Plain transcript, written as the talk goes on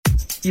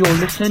You're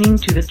listening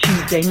to the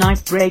Tuesday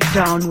Night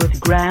Breakdown with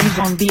Grams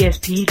on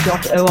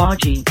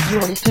bsp.org.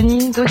 You're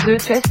listening to the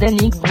Tuesday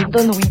Night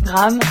Breakdown with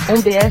Grams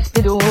on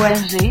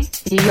bsp.org.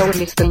 You're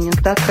listening to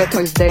the Tuesday Night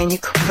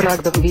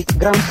Breakdown with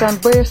Grams on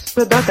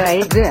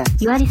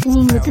bsp.org. You are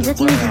listening to the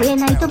Tuesday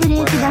Night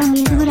Breakdown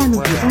with Grams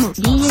on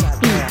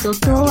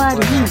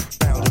bsp.org.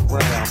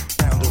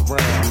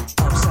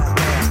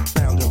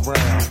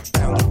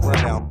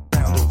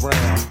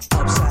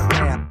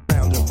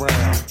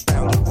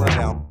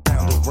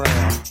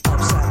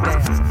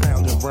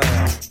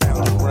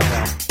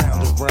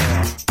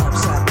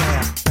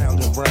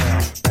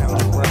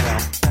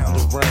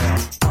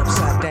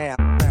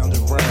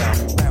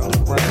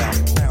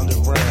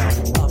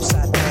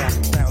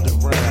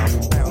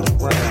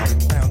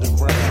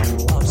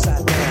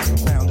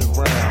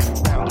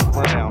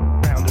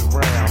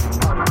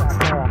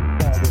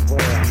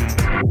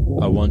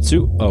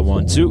 A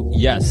 1 2.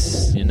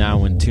 Yes, you're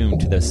now in tune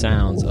to the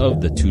sounds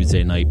of the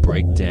Tuesday Night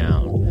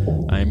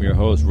Breakdown. I am your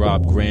host,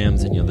 Rob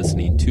Grams, and you're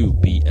listening to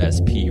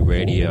BSP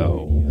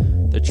Radio.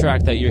 The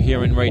track that you're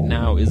hearing right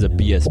now is a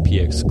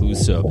BSP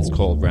exclusive. It's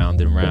called Round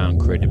and Round,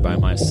 created by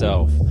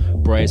myself,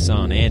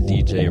 Bryson, and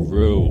DJ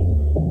Rue.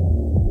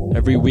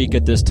 Every week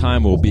at this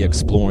time, we'll be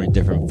exploring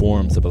different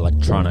forms of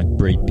electronic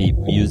breakbeat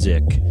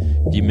music.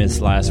 If you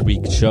missed last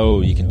week's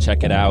show, you can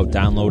check it out,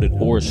 download it,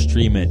 or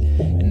stream it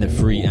in the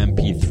free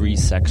MP3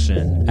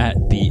 section at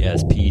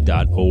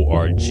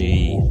bsp.org.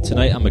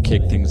 Tonight, I'm going to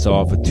kick things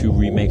off with 2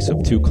 remakes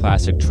of 2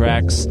 classic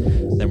tracks.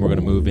 Then we're going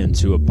to move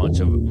into a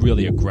bunch of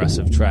really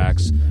aggressive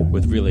tracks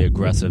with really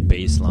aggressive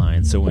bass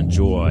lines. So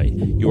enjoy.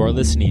 You are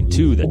listening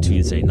to the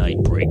Tuesday Night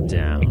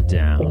Breakdown.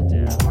 Down.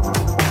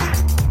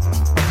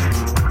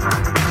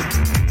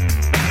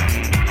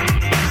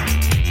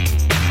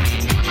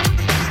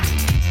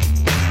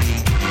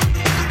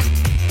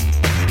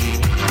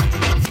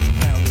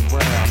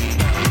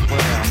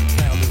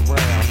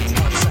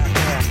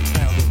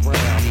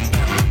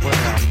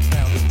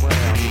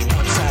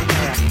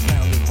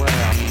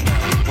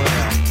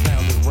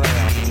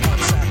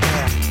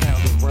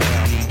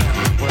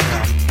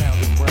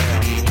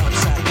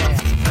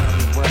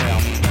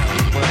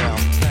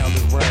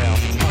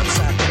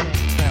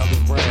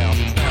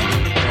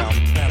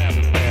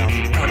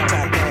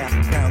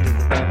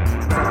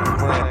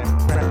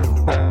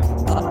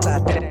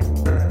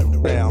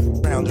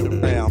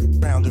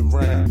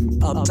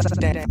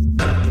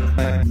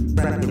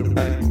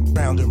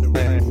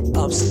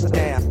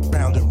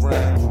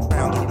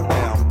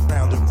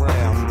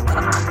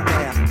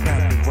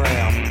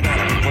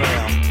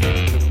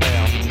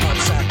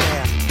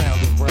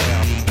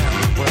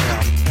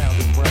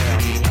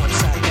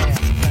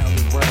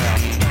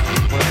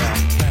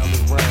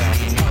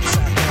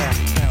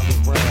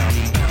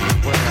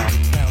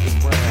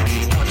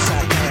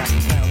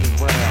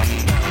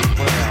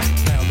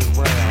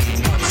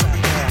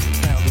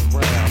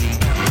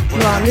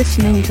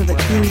 Listening to the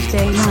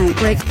Tuesday Night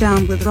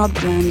Breakdown with Rob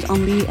Grams on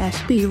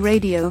BSP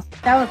Radio.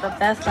 That was the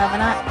best loving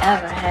I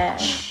ever had.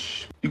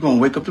 Shh. You're gonna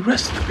wake up the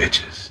rest of the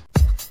bitches.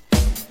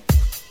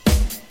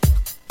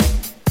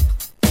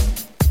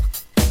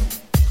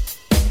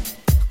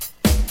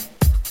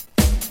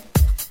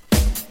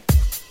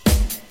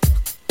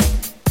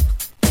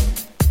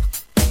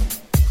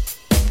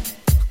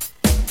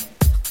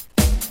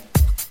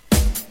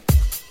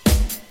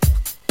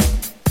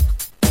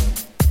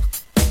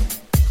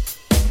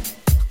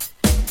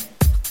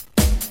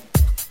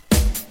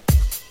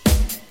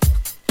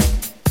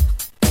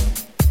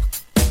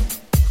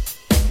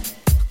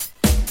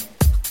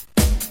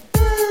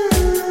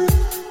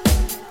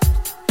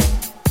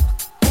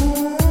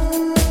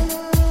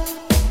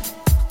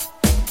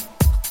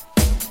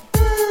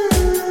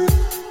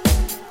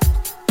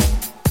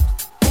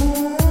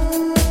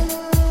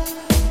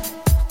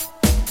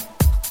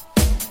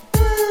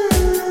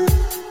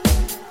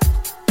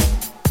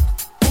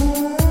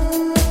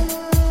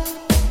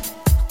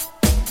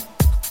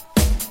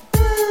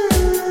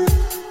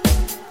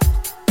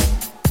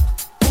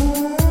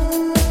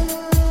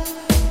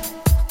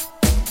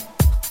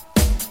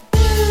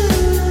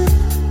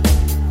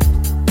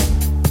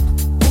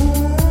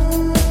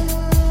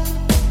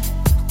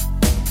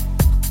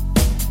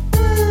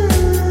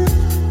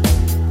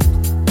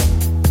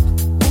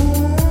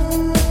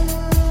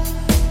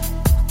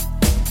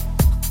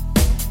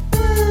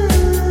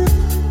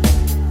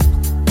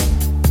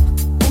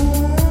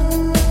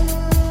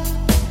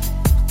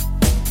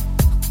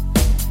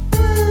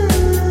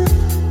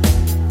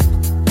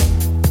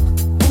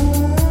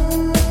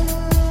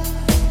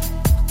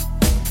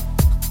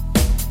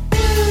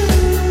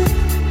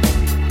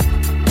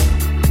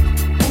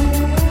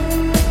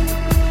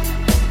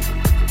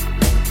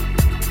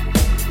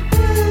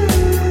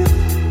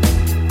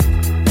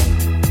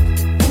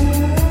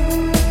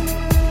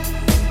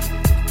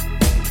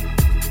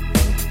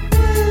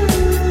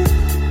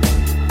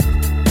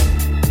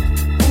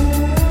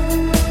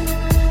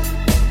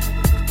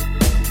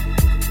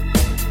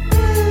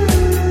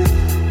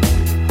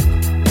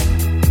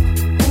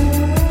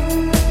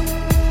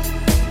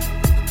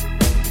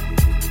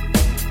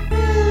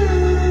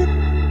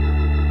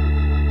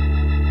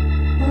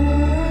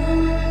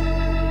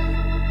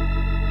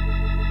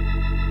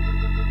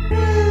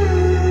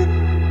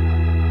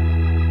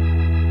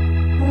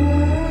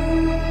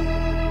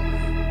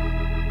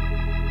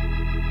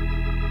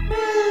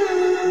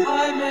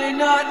 may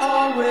not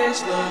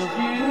always love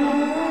you,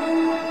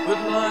 but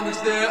long as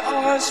there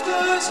are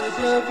stars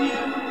above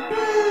you,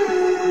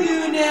 you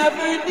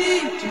never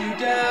need to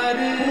doubt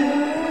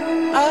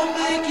it. I'll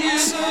make you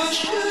so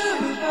sure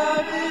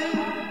about it.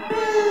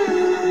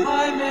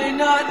 I may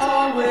not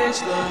always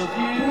love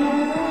you,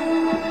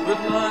 but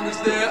long as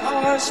there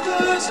are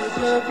stars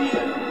above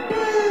you,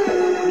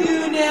 you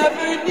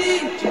never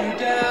need to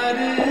doubt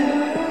it.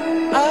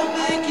 I'll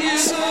make you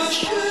so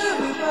sure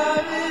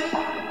about it.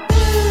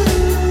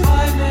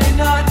 I may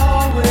not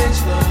always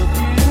love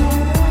you,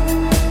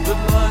 but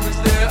long as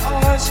there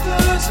are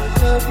stars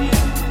above you,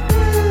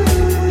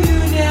 you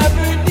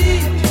never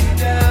need to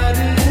doubt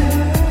it.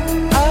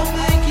 I'll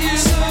make you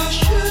so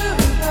sure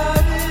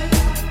about it.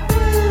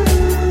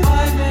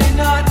 I may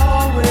not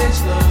always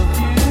love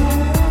you,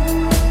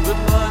 but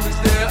long as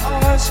there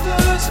are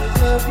stars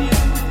above you,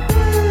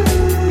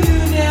 you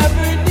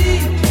never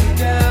need to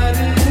doubt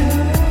it.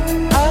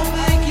 I'll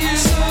make you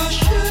so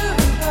sure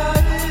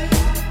about it.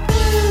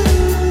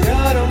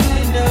 God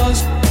only knows.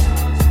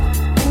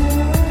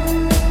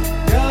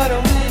 God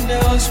only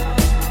knows.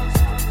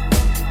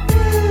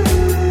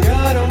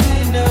 God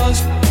only knows.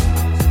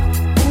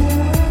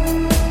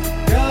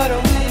 God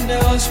only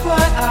knows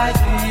what I'd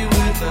be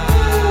without.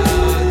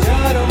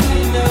 God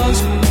only knows.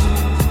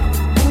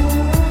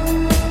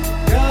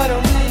 God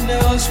only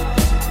knows.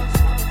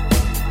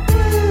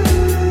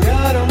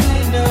 God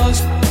only knows.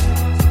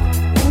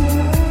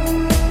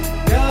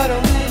 God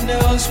only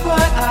knows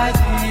what I'd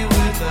be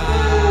without.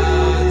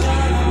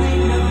 God only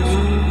knows.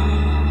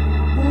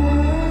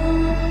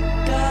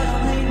 God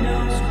only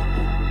knows.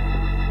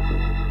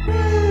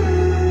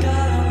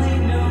 God only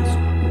knows.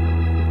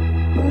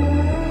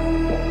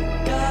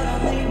 God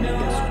only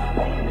knows.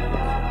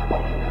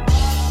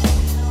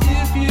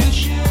 If you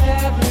should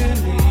ever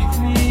leave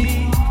me,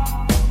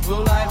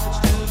 well, life would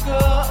still go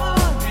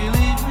on,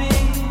 believe me.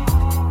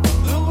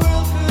 The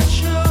world could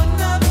show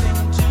nothing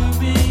to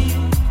me.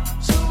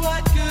 So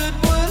what good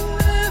would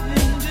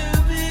living do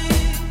me?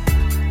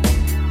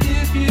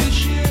 If you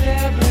should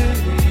ever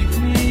leave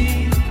me,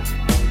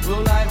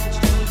 well, life would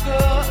still go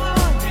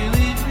on,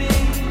 believe me.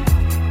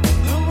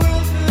 The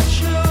world could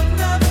show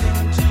nothing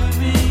to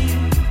me.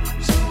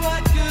 So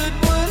what good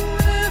would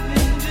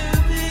living do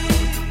me?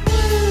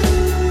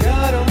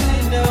 God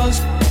only knows.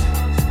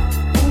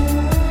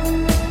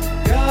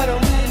 God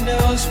only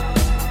knows.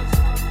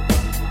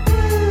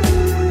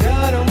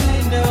 God only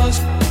knows.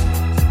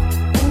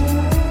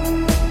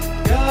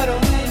 God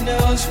only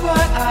knows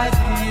what I'd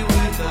be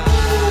without.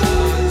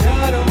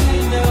 God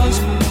only knows.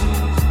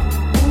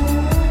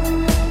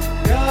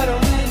 God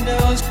only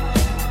knows.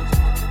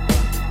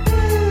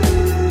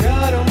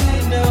 God only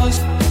knows.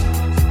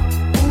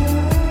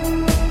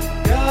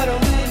 God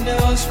only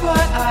knows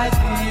what I'd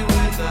be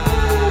without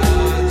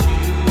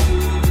you.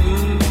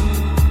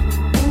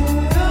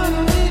 God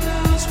only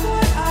knows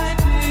what I'd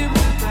be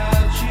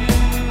without you.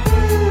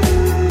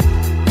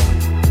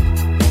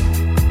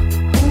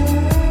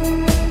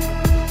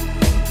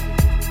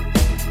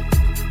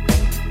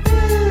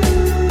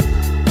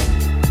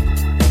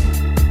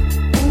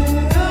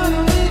 God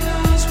only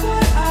knows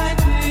what I'd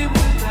be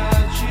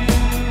without you.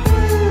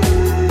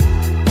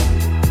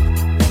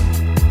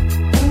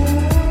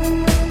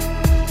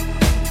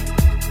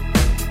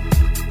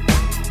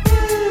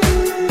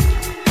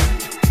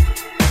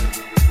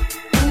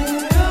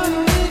 God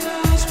only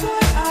knows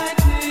what I'd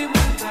be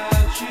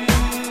without you.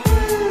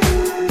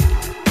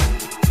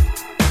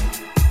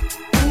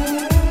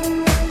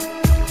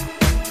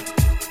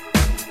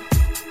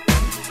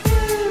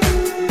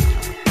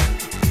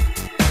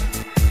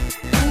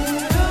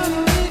 God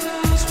only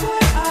knows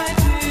what I'd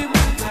be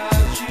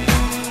without you.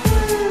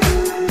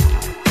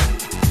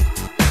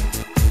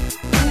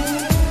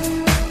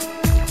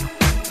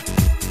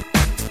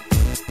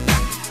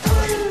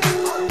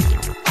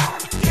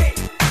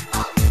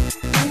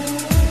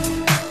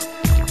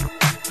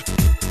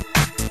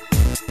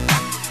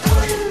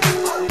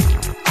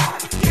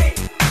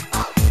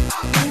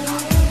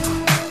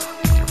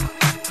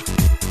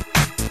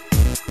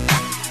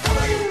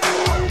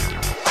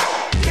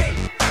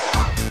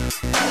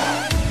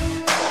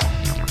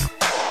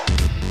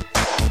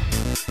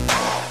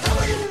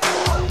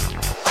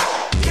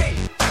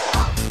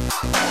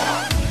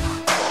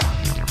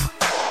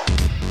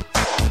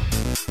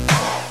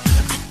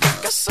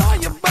 I saw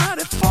your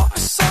body before I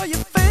saw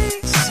your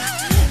face.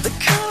 The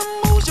kind of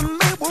moves you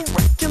made were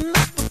wrecking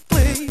up the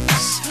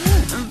place.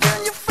 And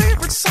then your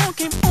favorite song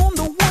came on,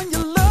 the one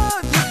you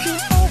love. You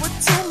came over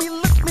to me,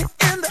 looked me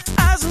in the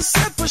eyes and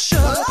said for sure.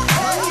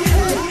 You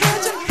had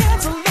your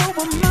hands all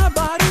over my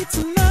body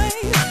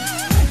tonight.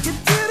 You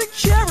didn't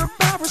care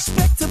about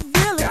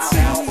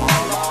respectability.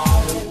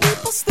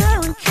 People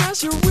staring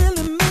cause you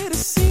really made a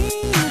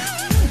scene.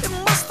 It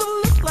must have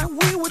looked like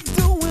we were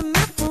doing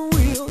it for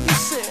real. You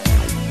said,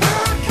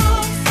 where I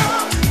come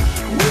from,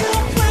 we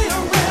don't play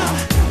around.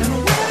 And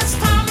when it's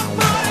time to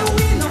party,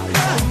 we know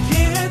how to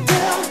get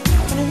down.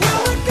 And where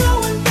we're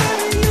going,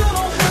 baby, you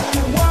don't have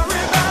to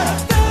worry about a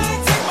thing.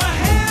 Take my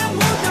hand,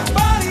 move your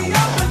body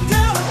up and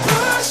down and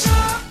push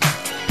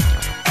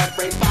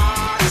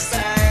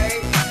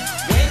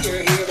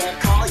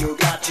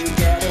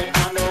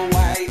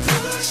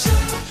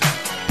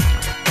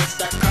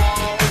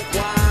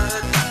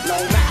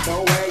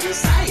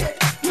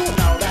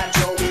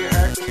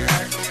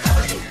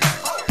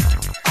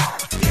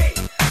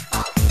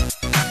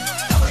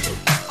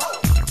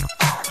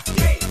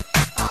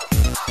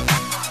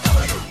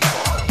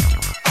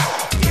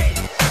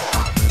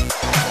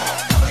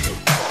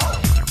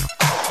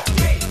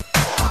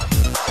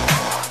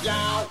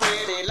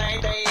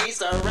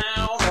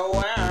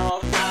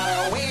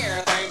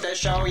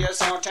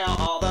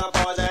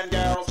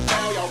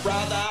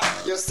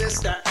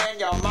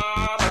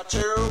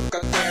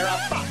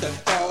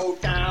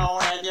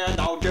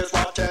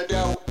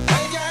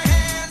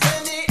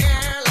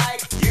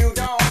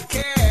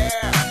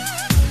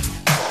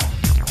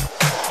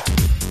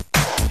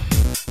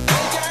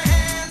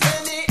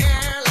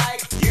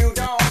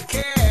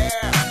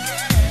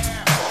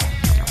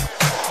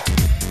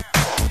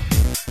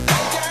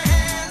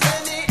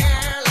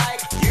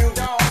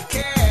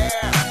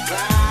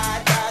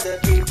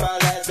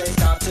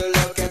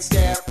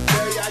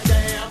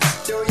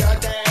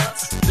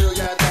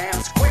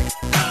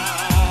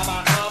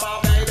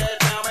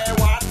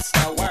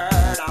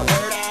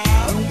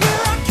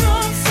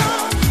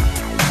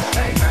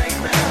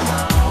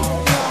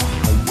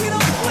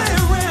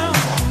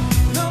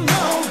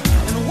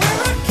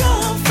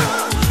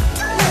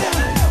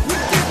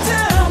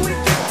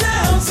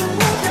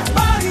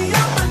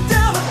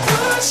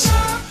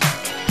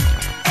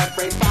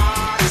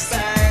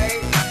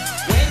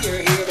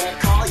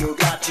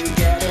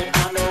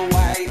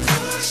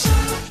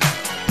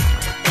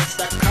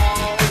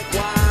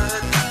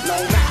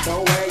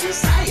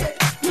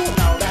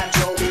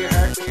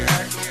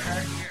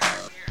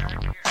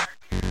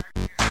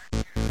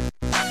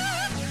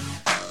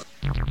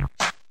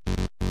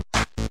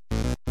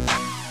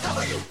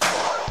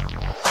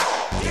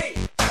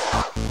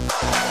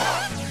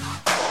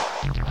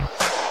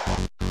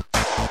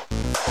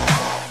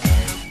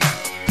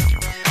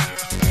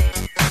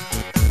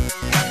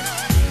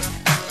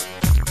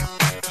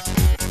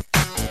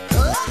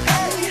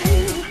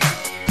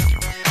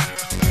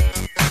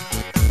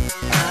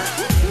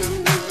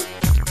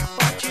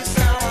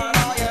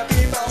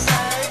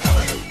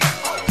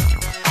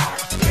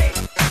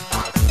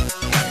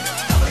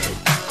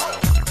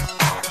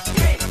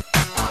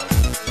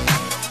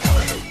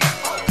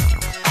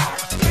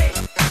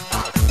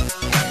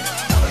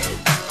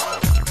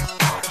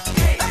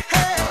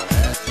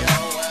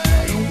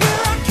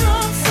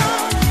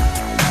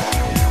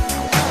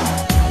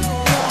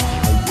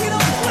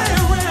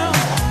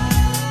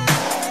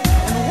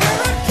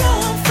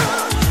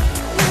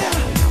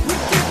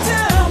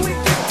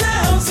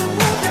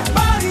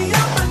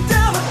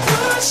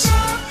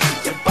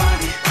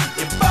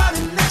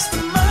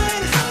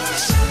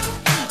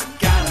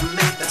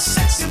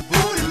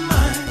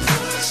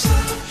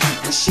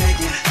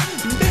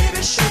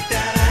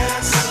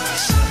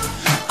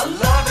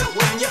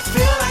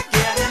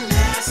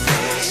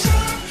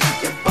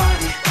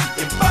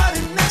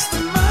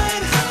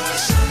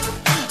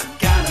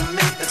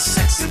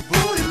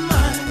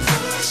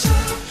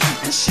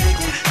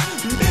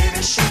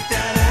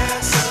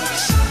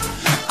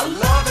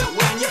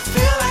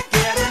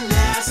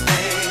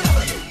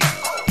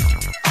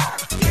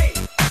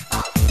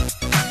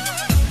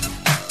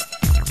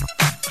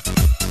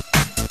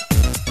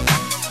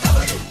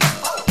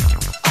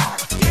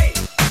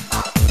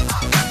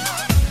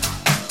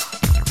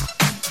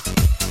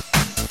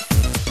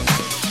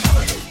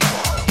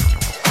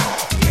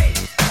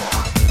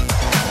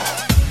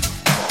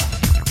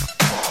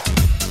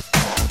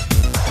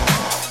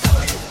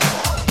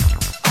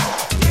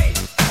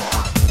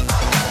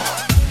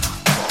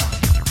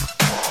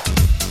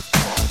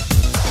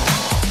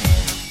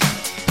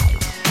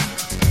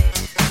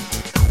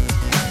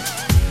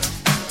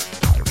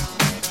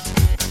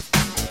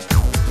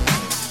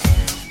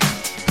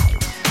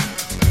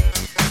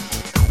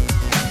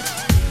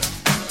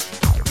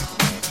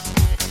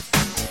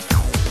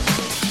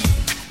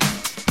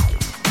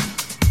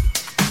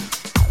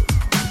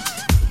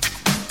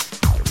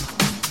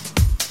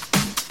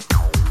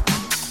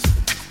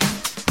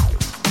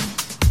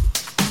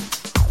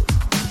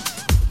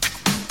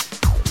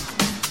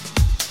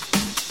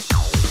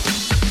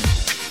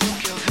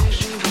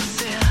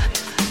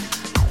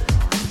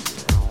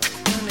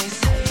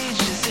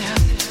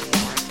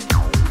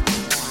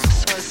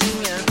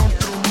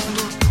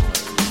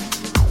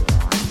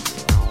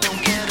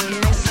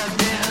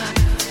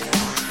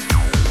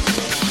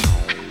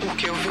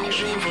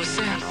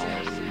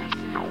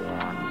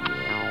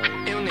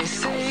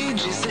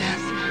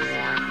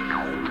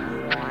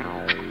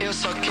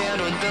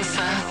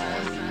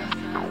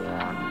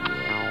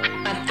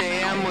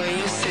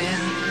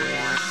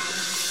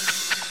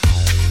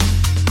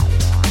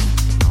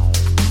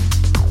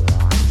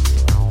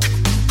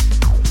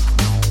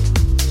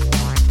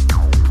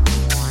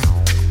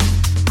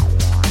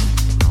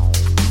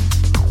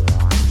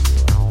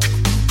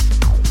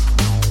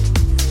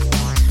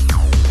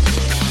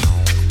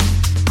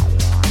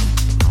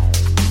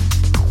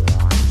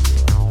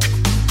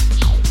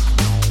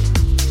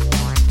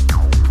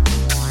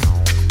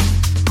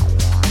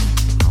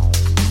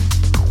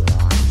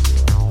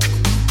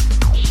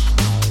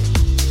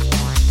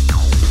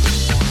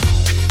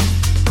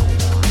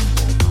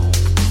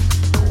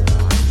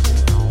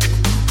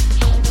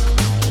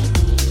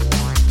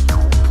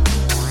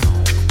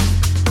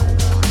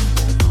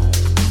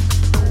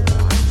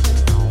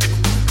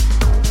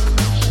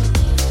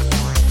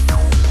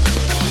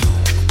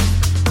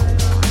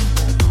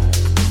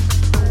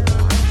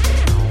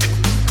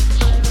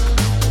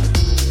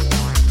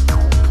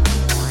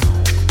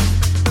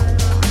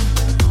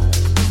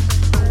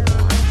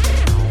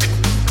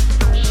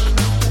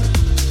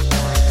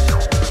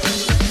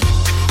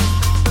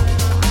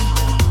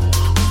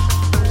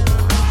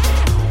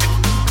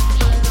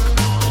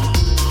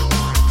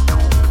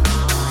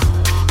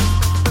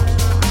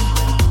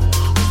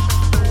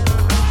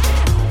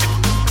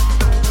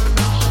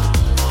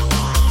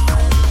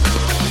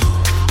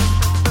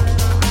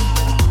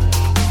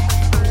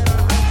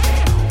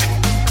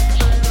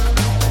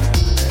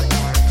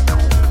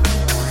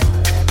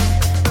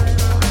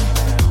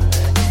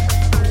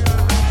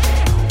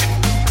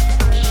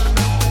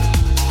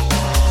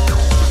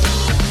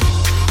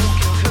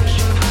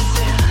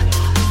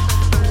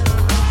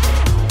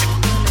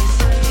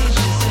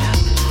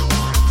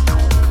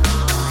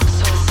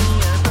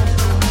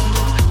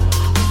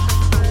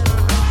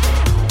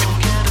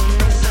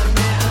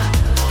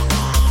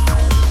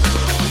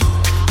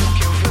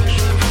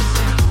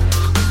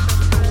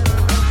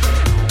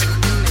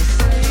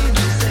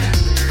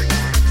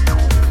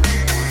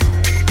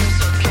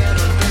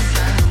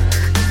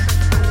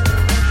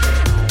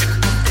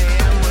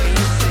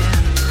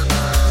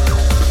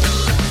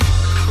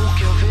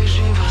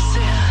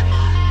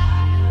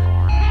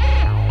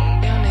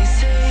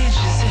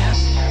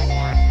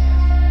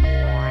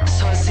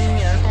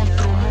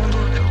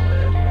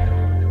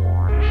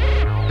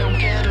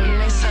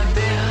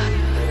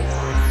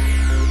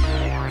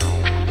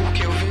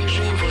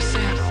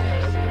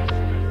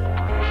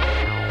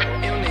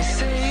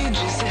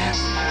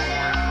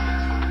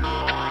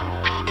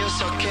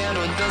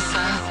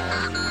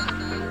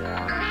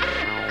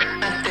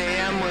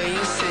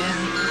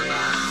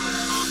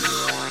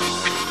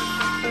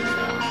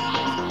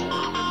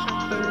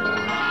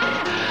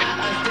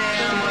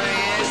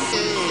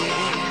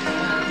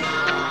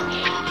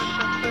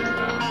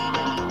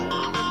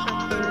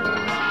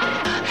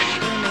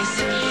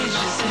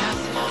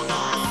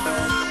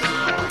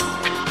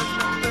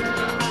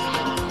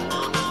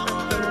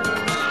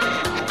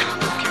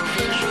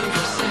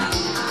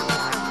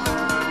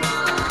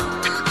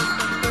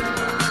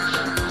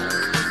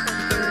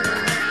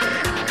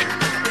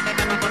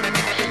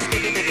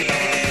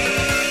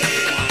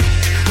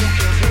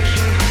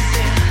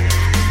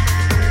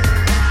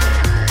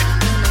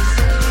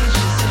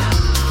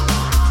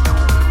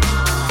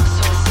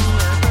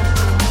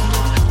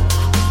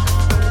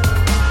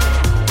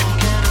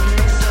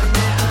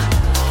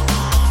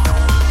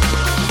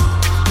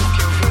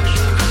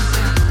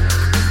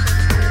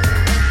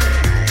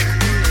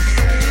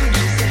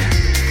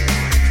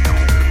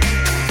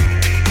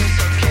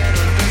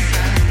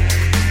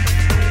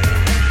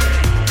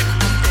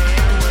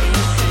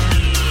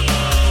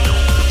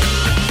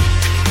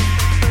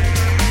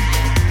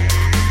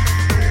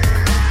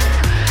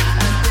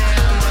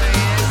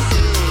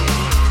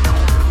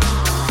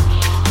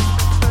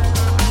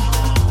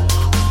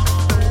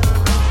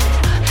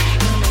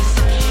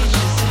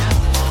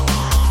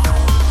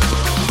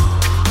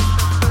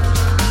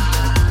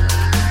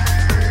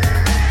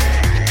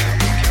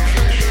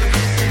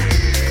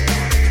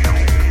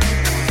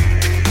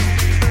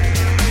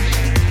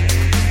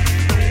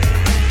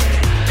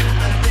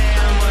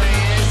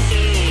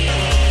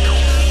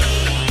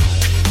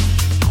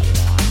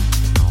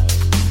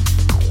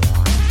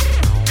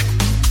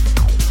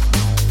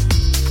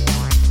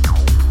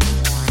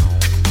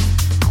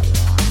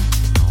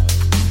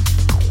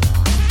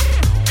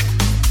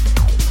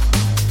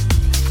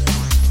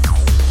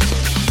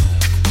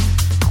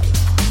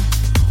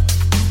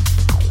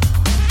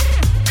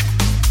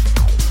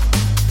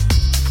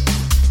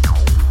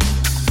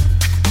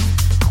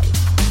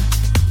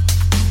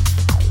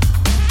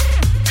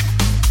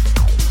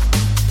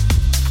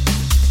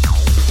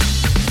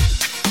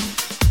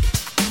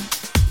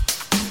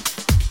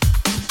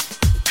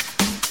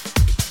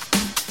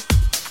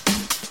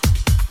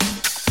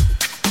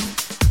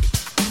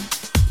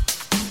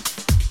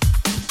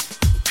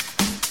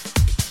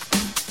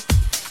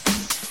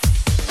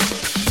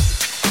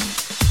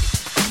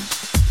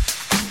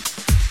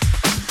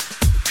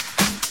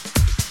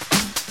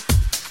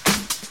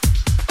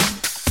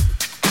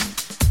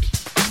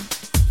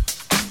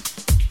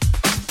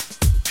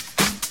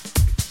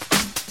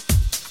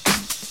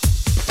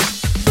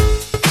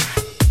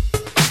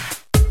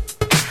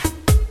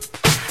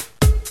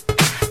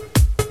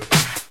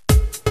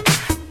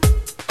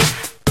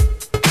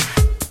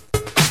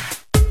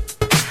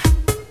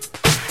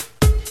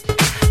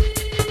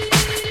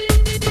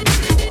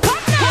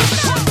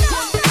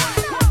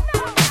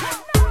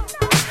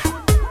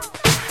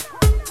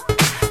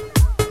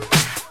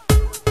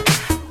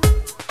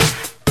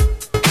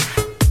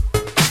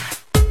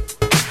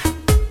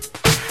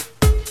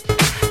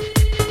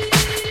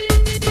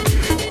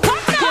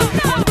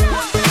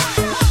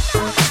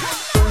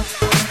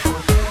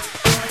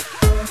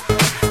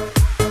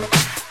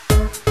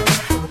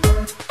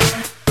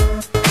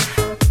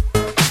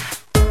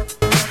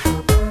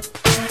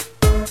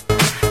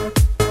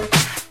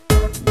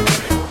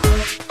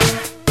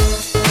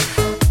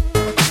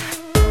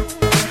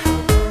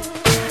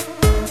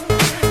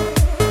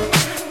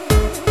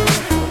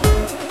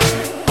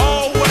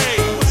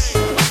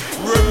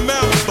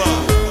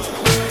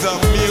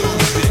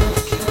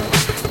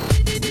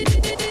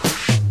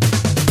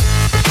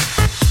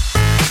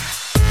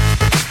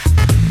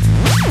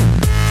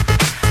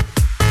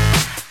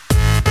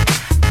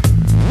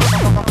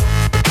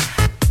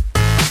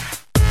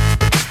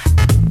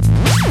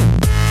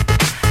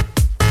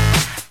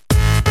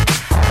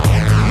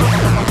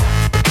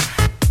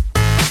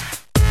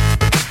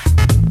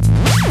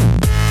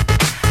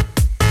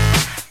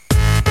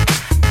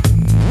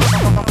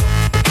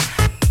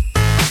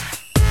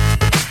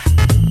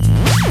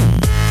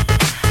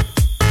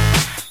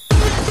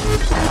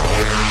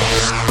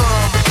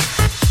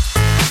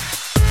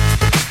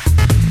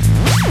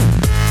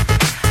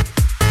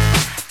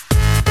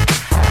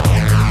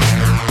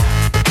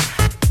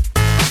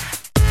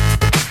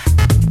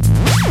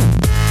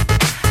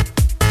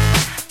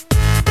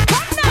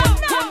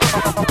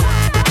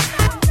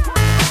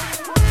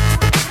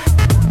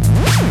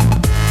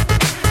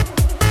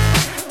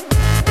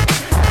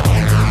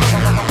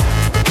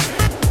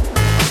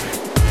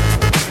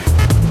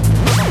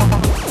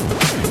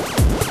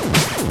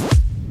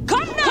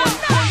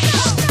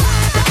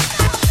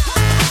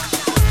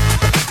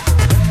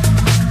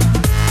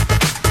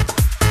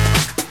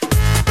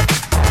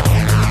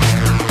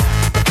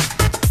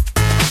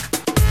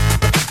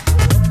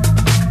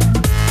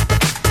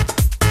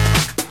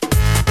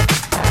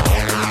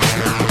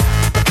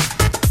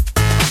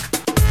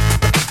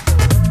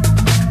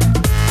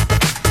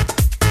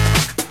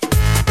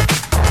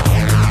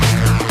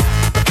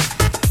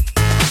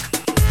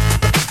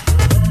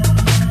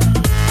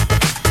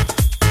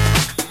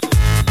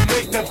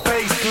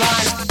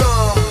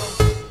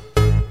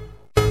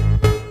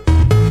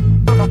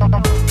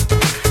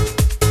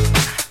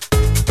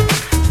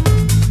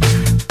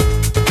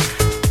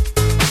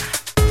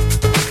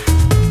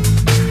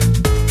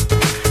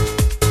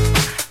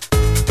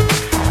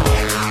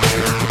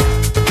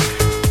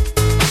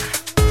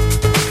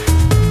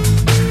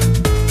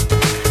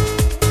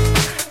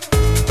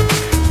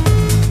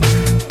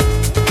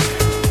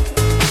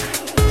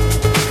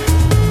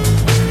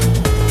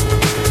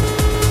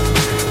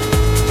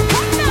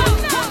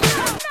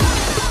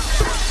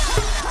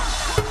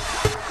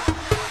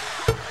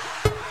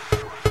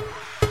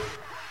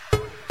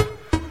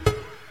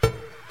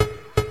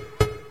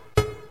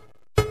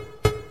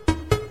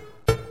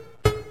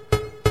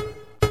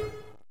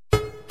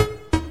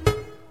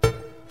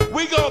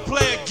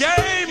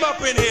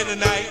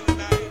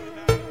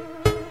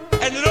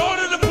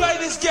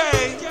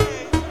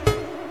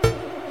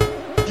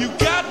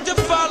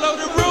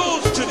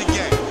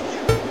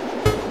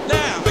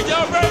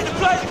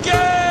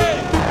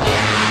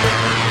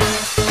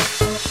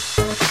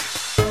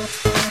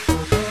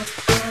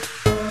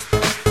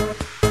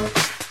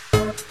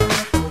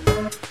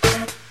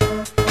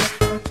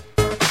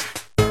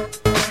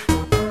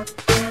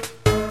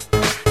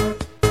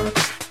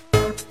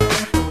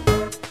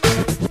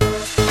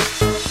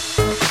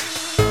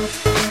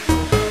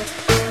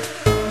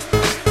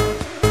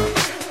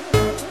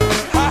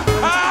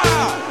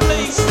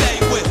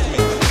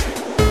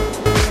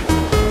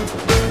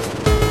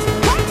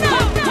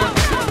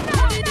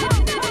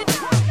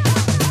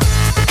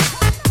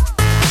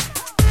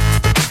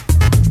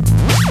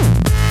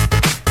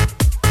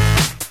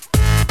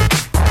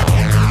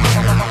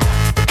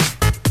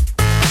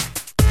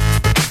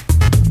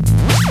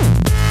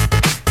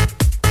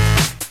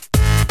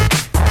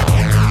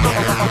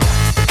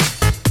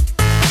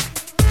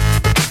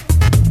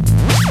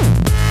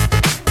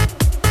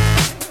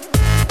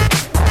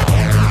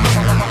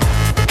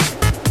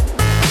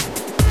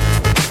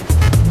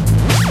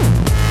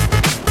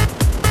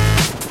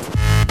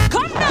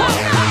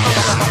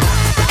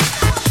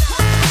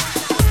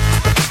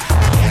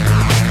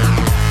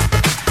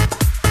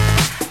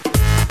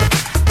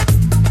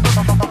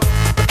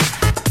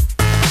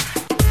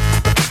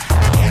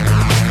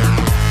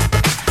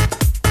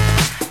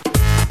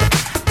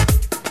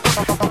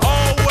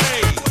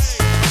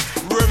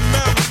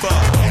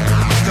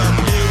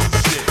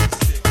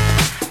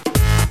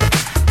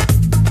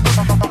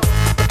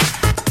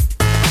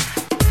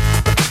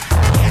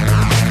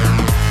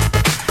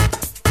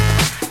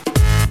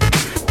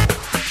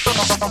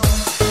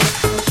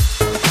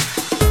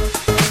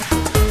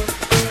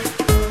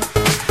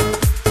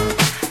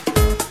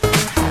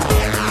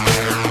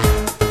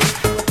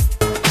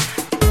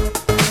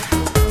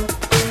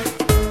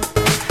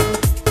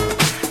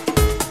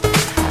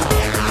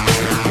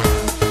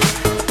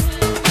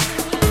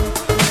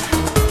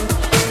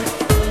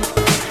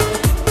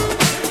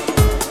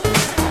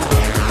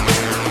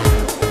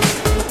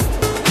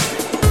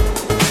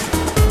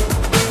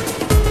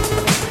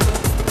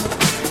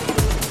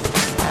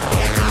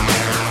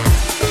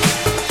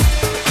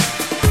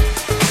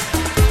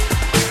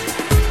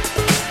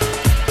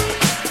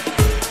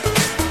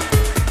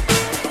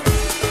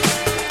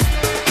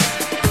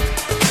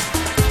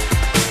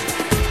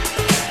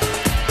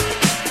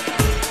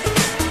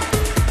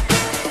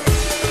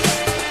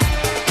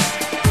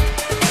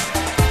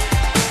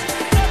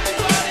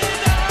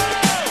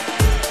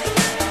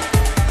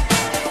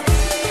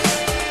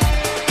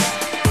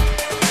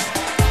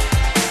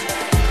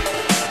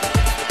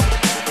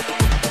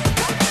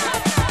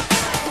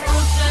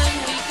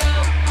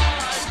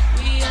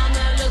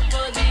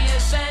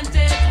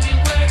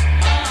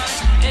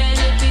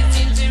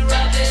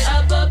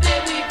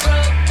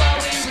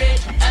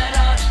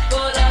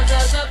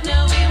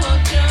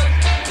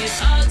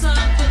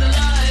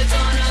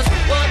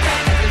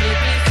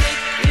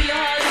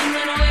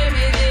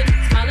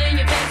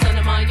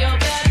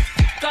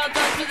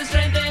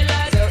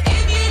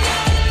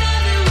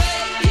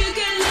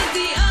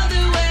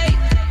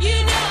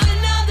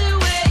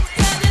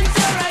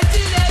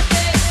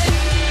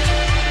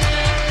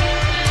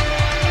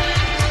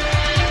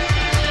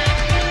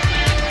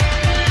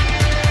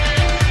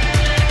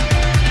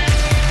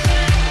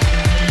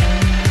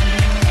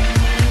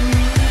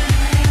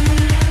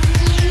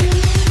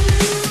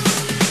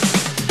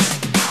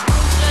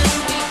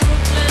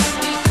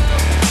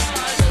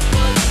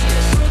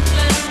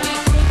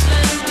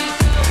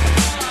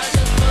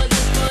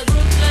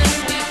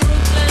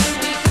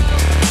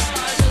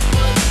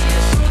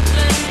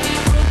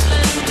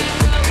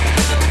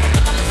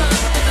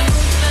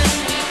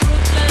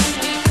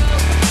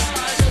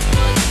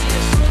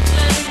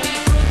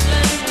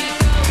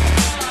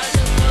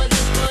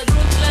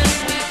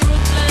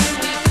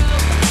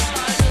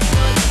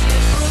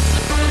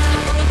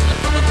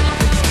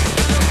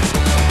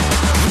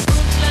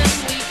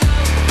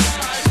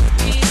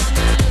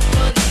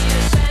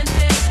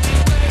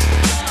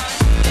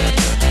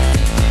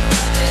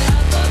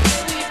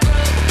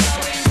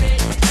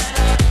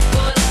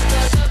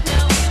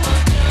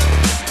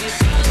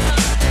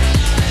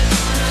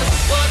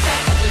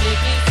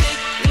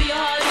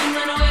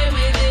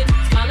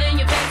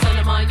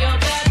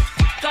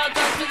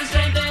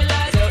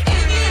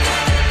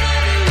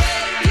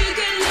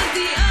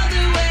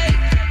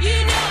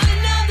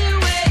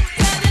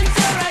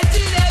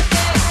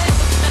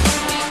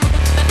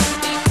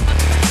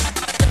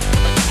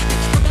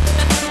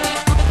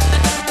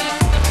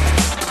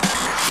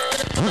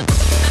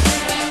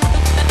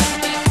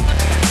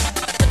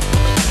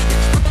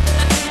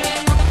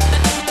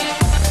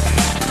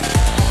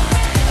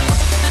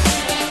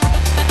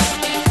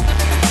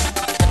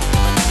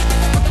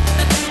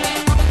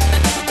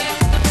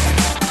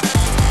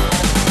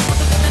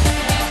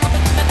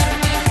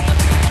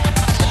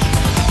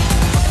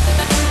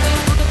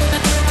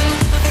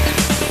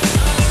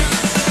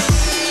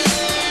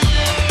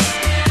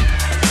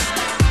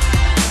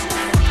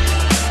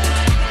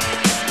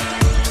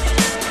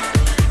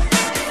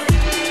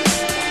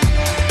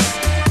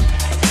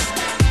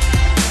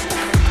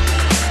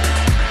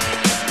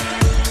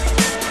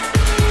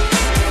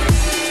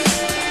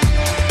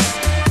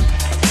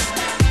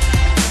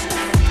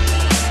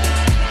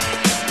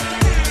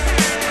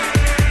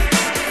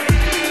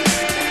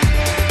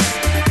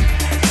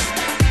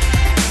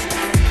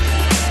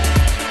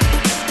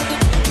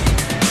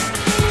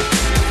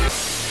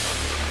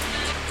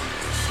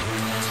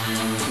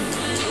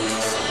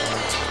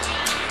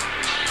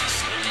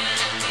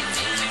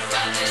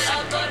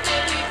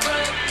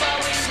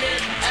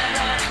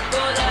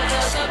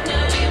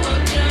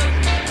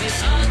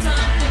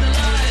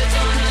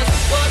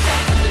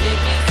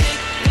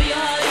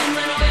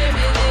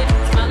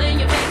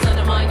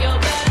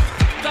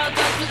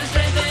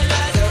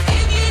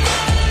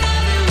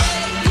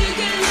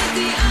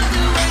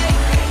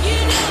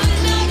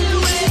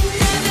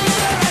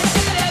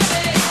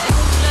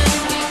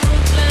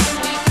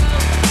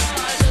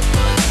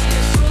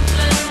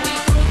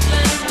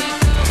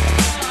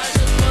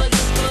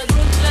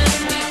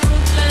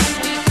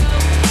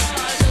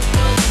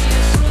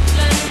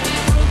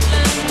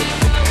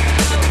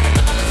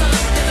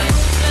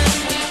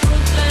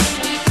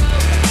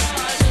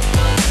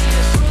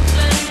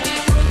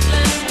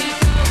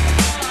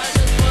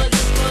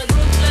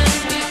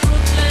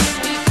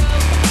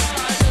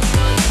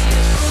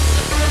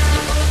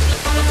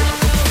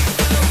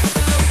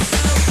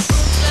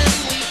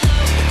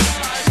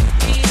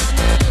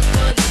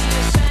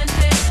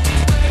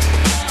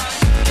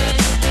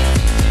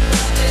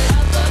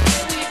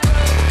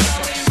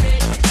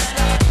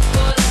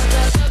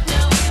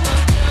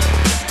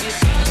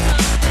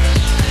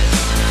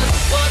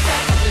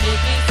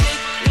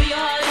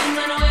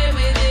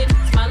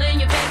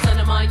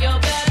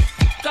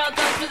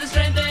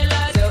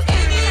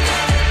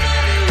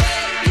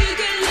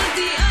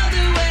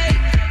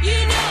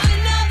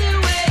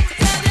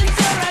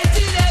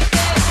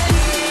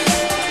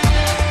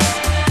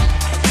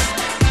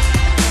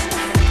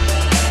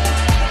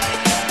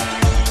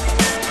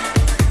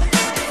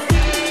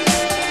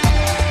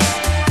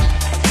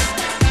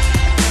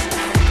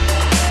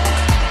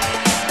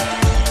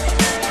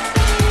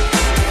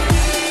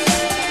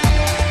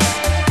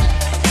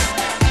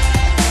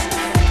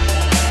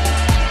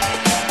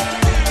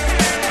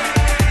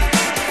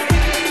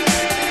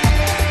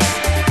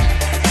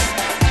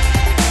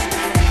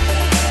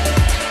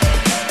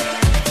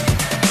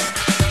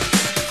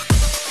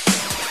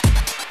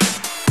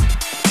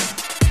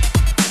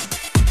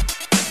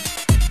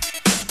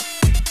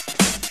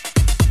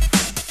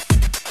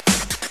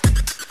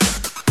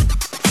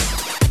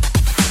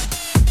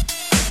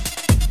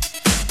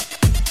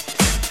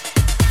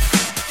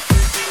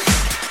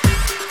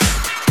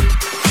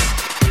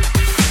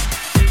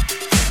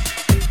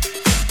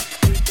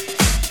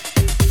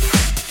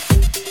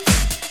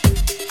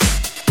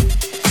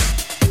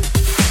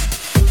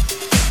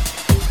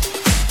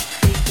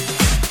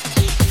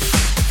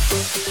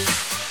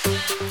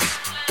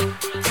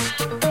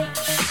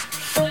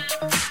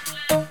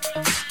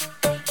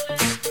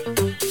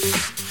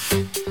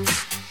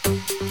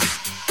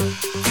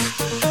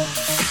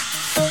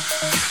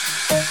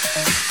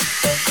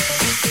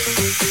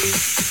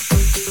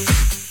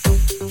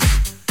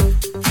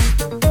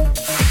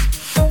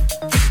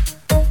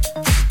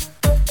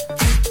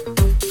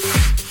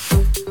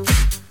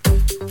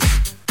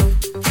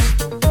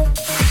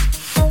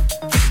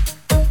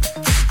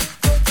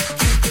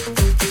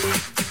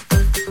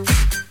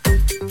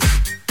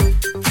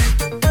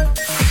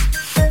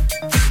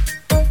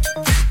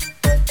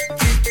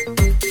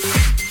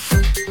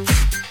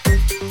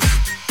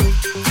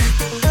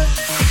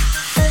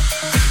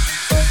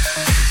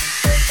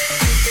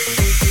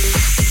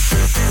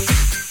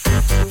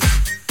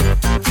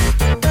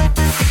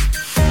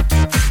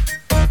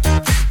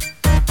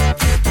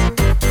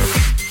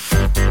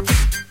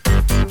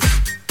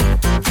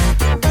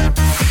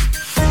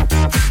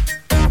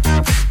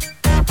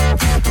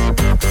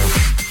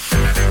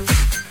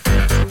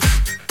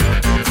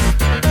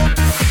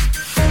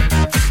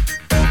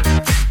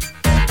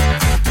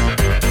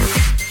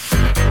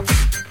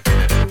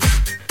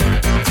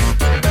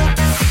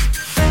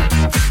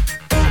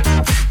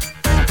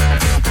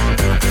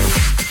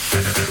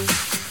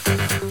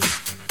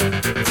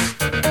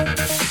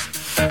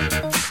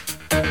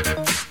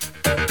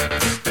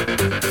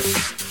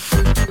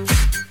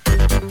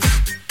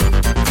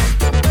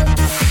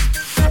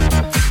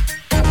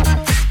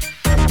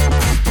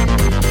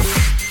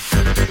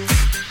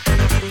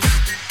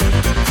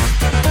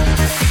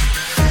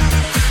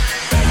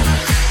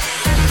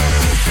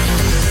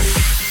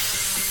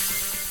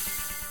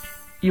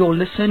You're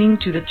listening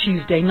to the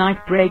Tuesday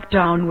Night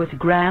Breakdown with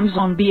Grams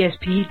on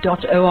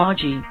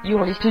bsp.org.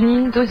 You're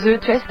listening to the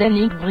Tuesday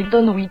Night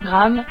Breakdown with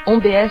Grams on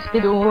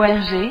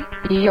bsp.org.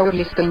 You're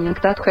listening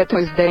to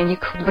the Tuesday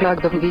Night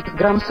Breakdown with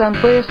Grams on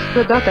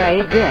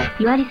bsp.org.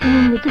 You are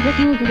listening to the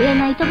Tuesday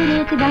Night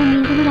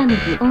Breakdown with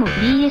Grams on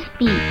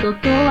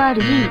bsp.org.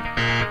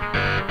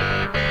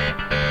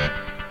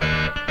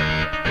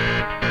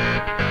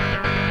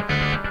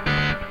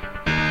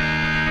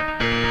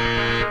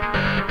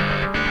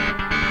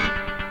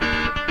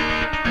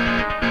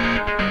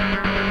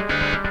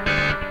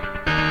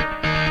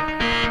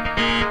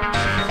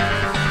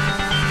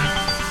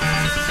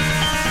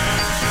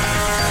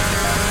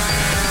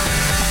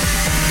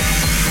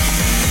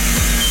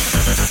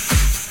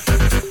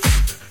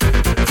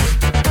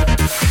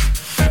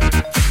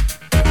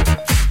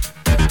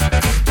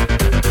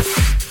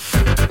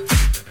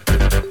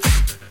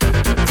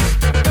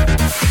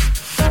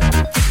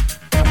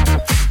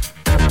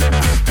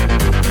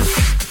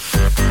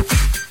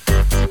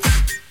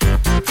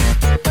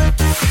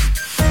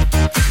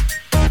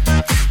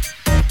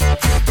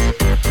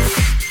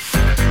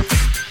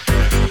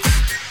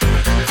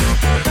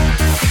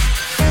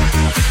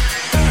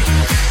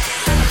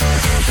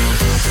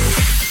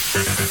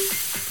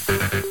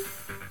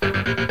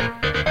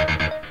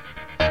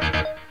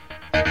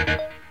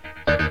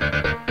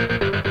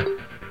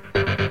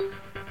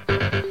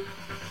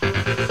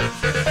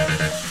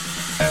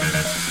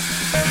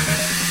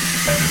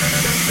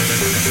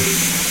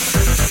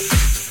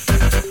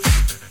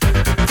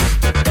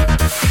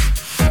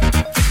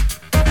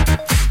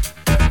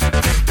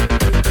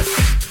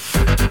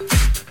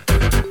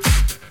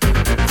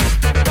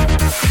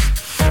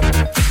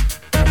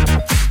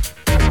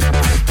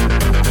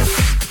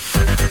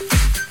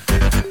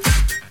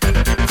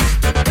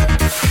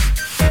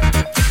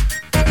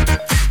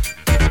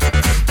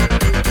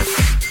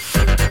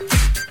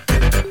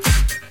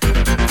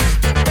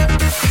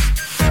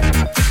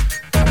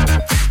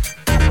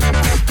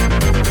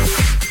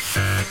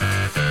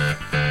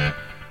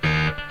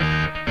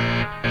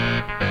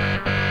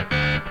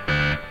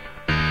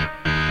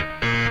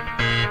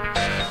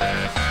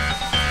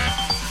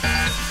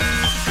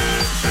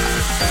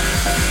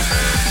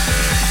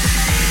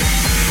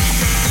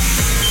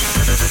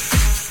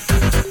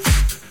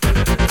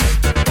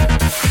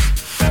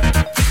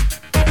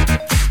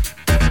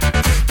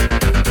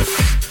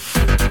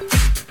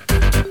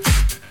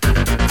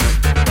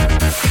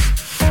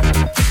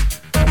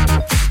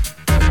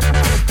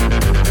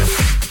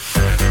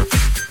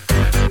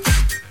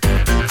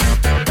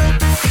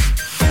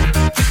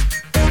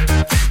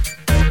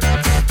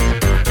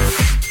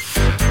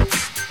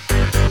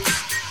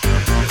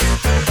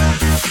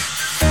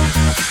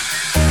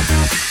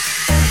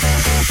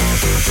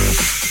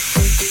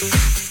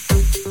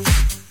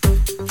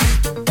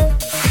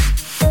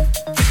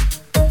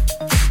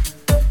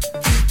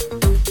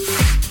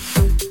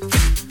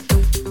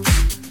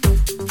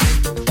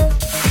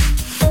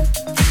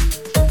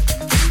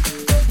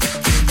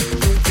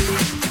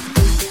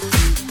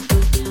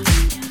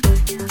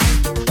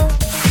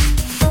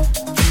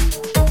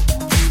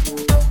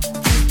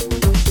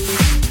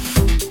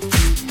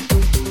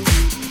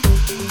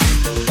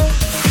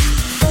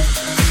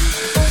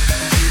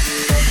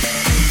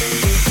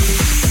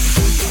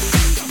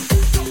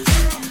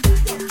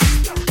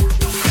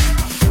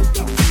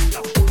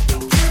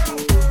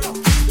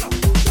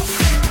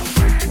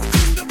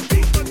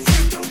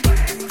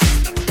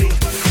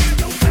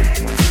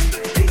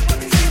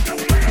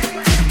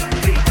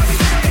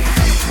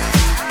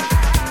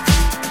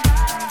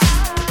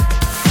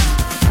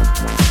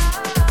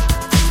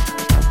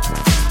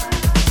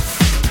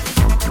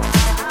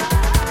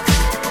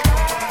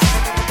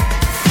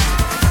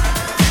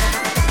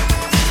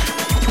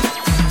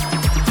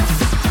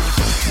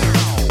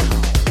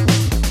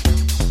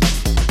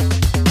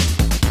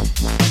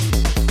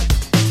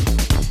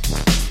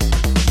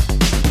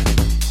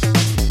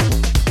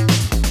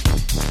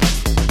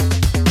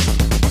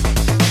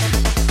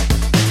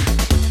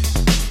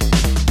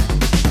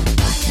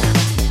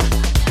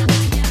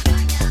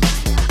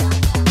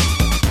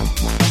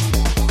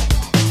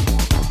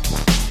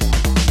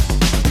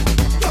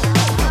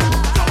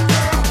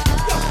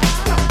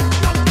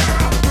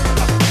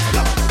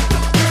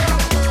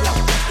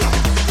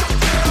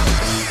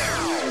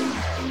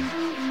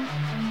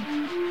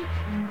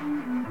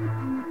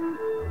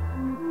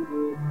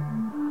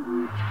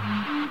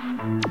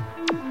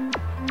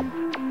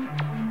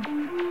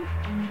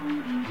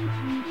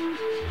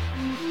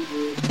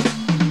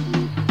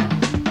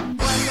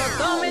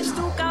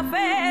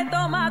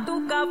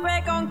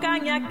 café con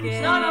caña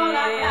que solo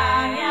la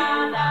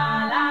caña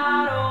da el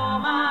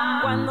aroma.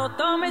 Cuando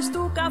tomes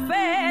tu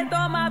café,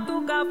 toma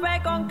tu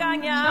café con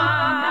caña.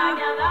 Solo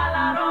caña da el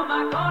aroma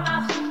con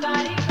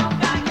azúcar y con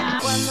caña.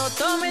 Cuando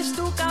tomes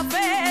tu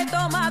café,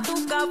 toma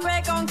tu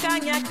café con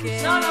caña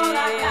que solo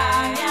la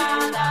caña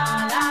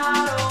da el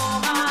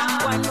aroma.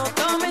 Cuando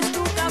tomes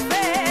tu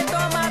café,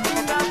 toma tu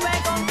café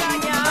con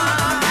caña.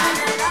 Solo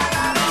caña da el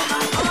aroma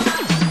con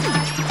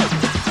azúcar y con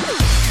caña.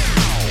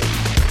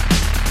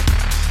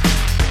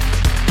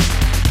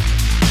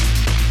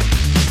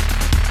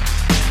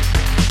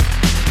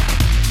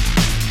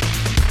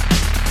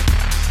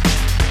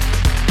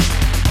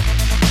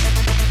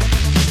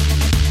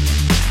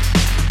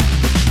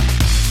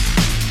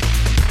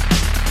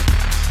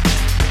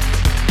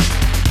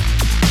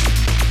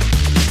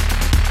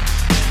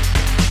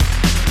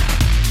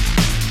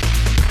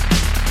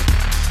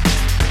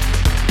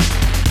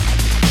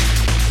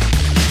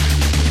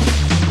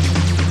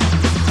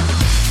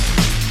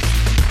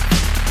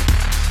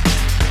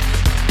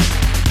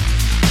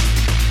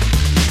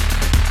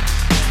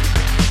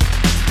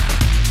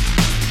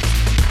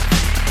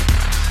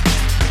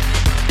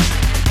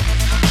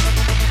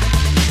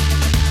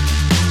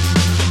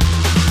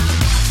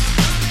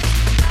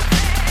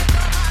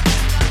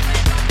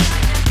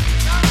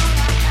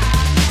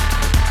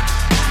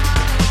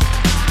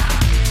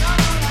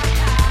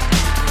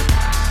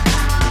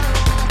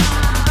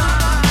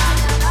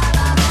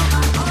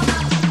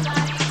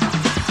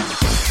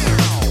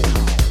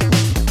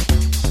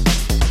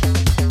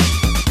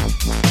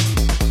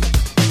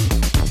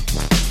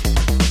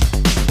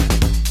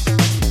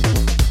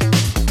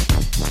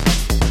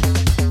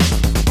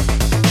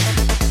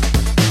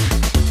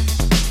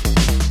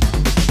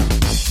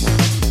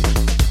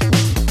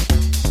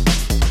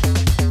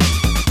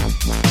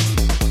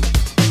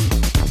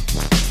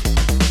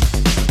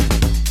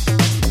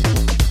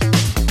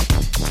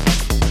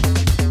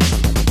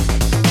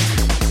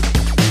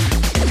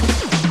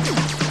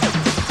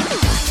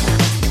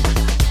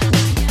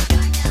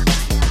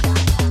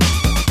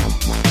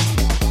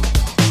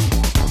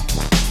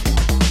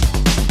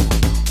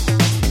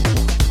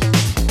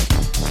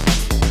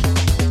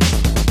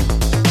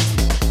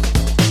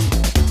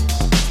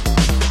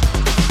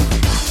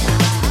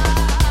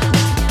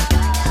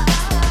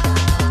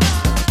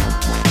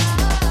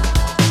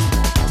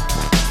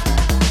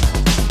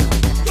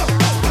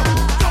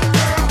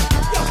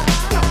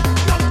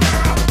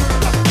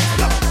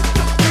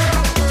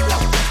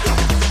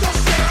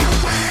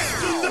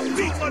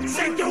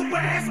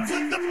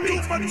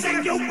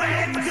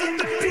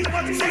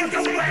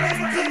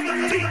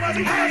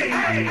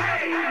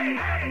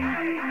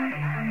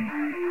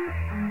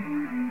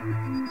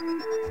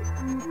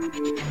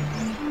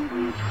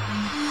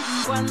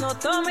 Cuando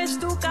tomes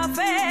tu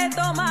café,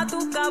 toma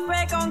tu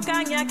café con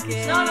caña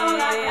que solo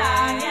la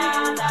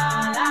caña da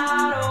el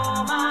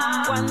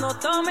aroma. Cuando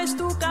tomes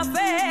tu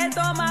café,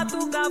 toma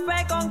tu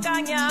café con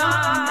caña. Solo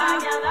la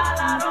caña da el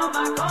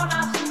aroma con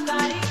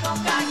azúcar y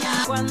con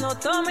caña. Cuando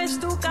tomes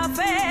tu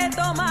café,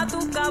 toma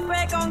tu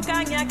café con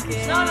caña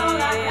que solo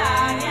la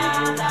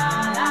caña da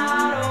el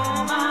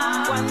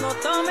aroma. Cuando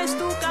tomes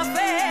tu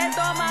café,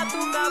 toma tu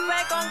café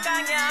con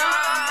caña.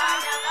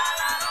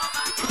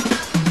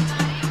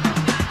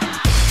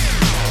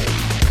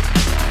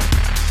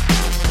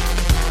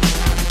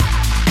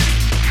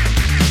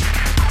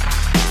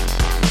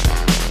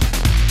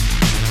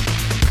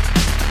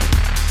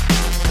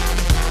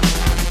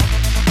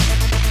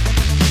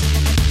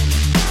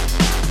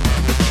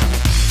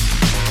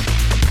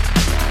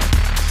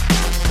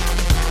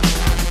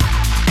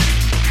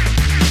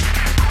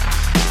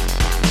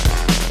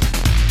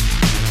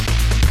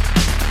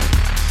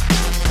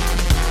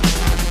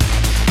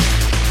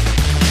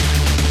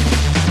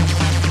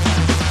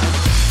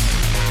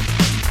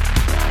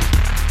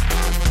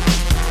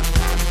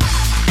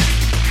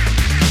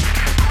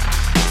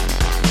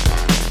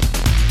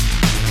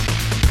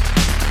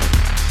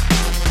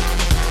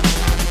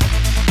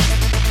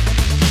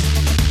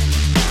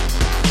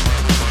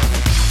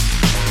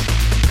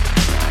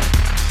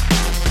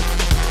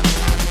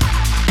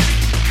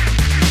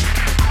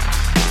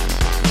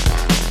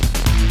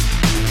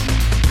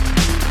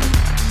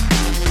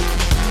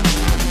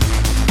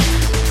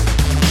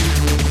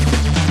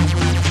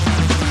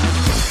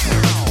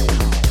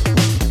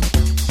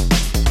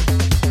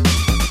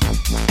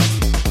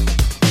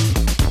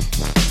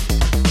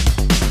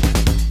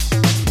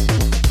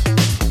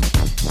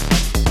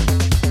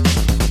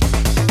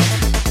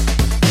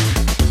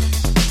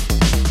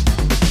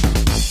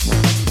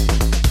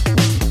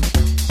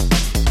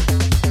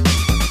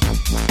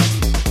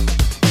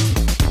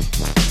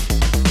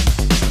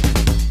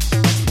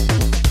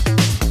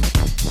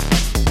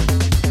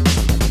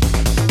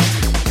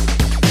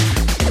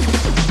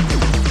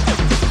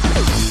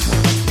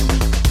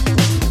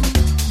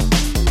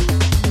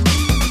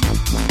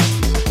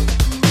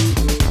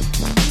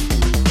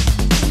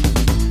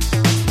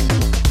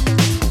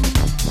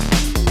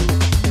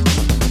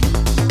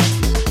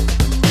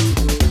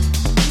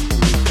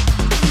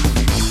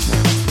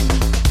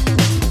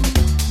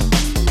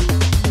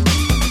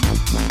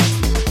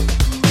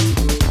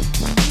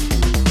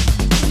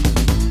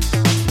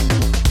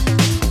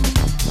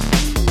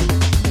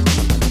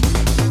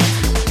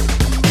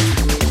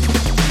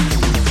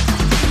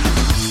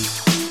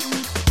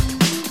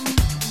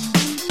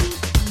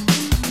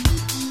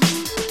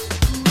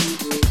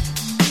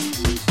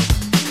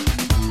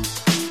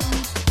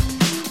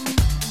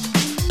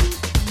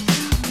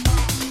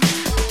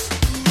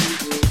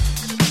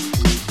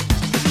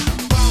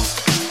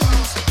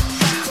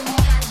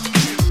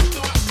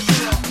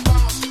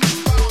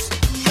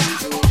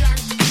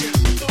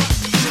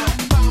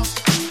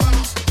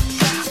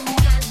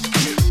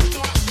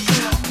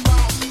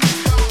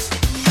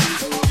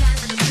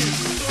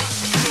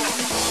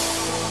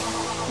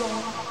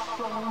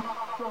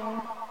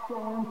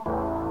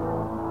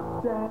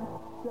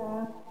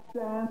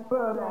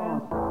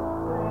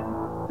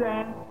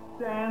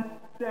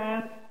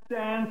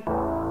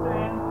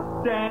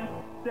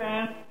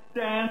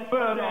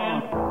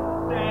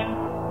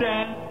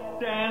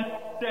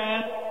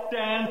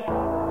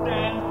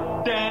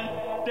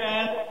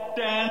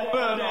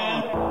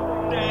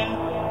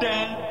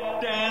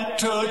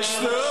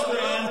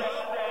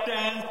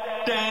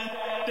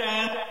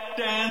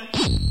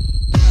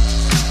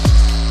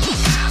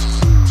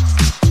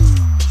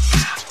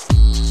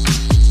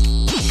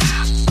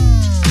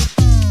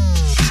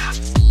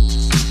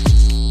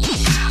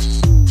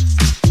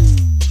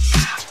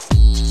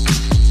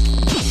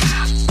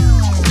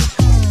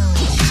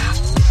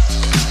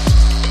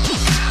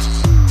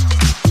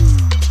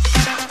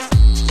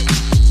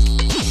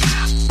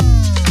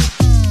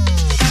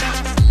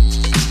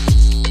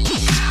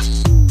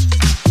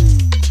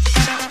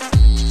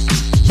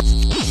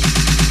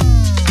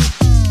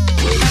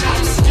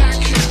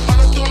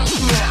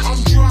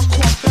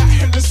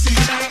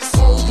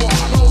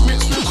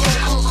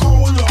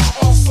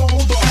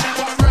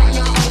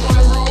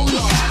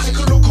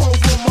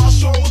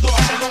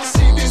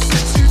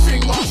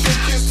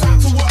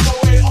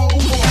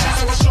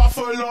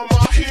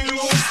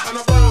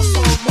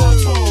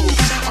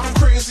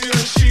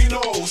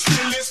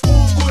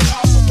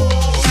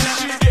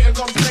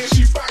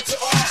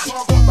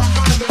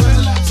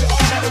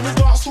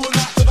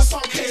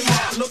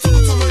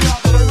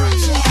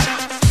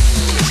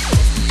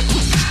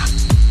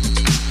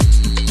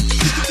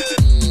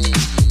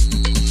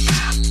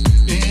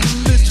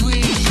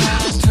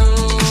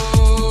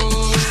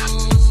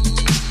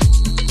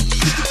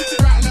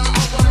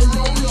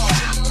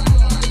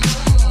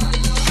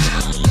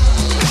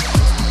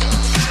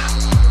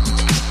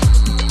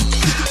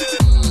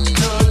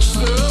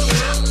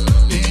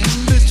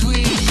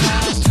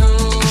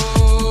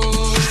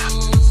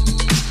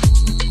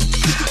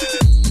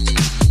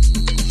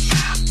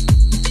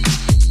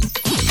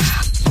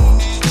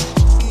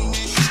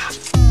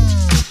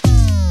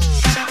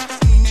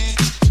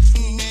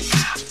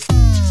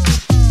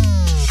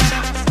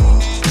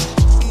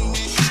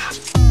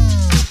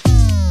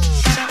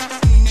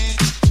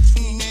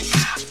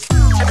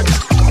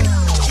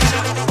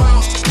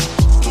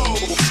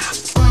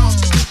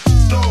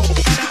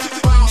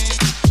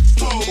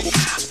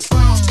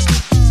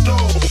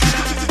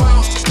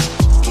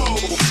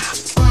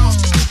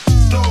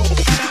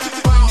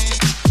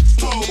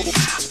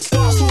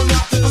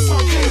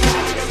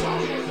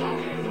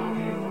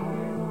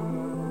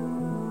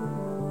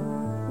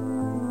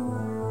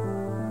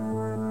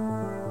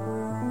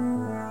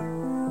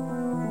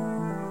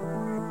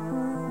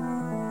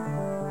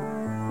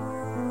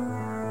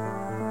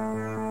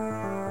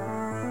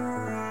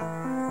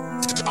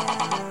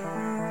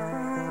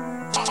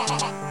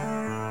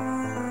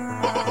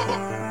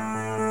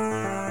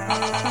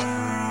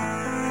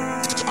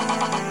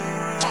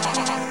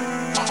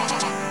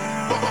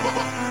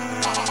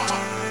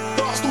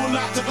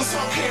 the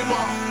sun came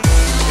up.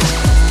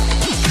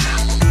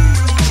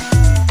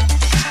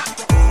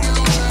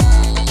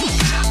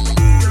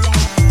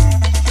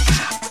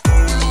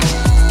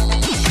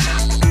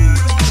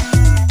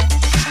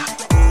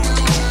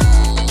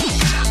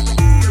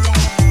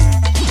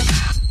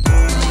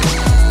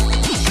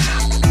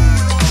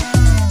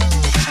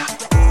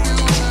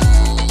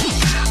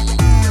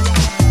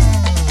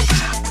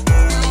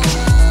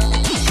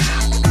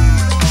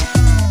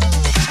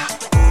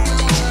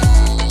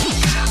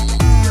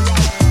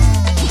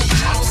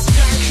 I was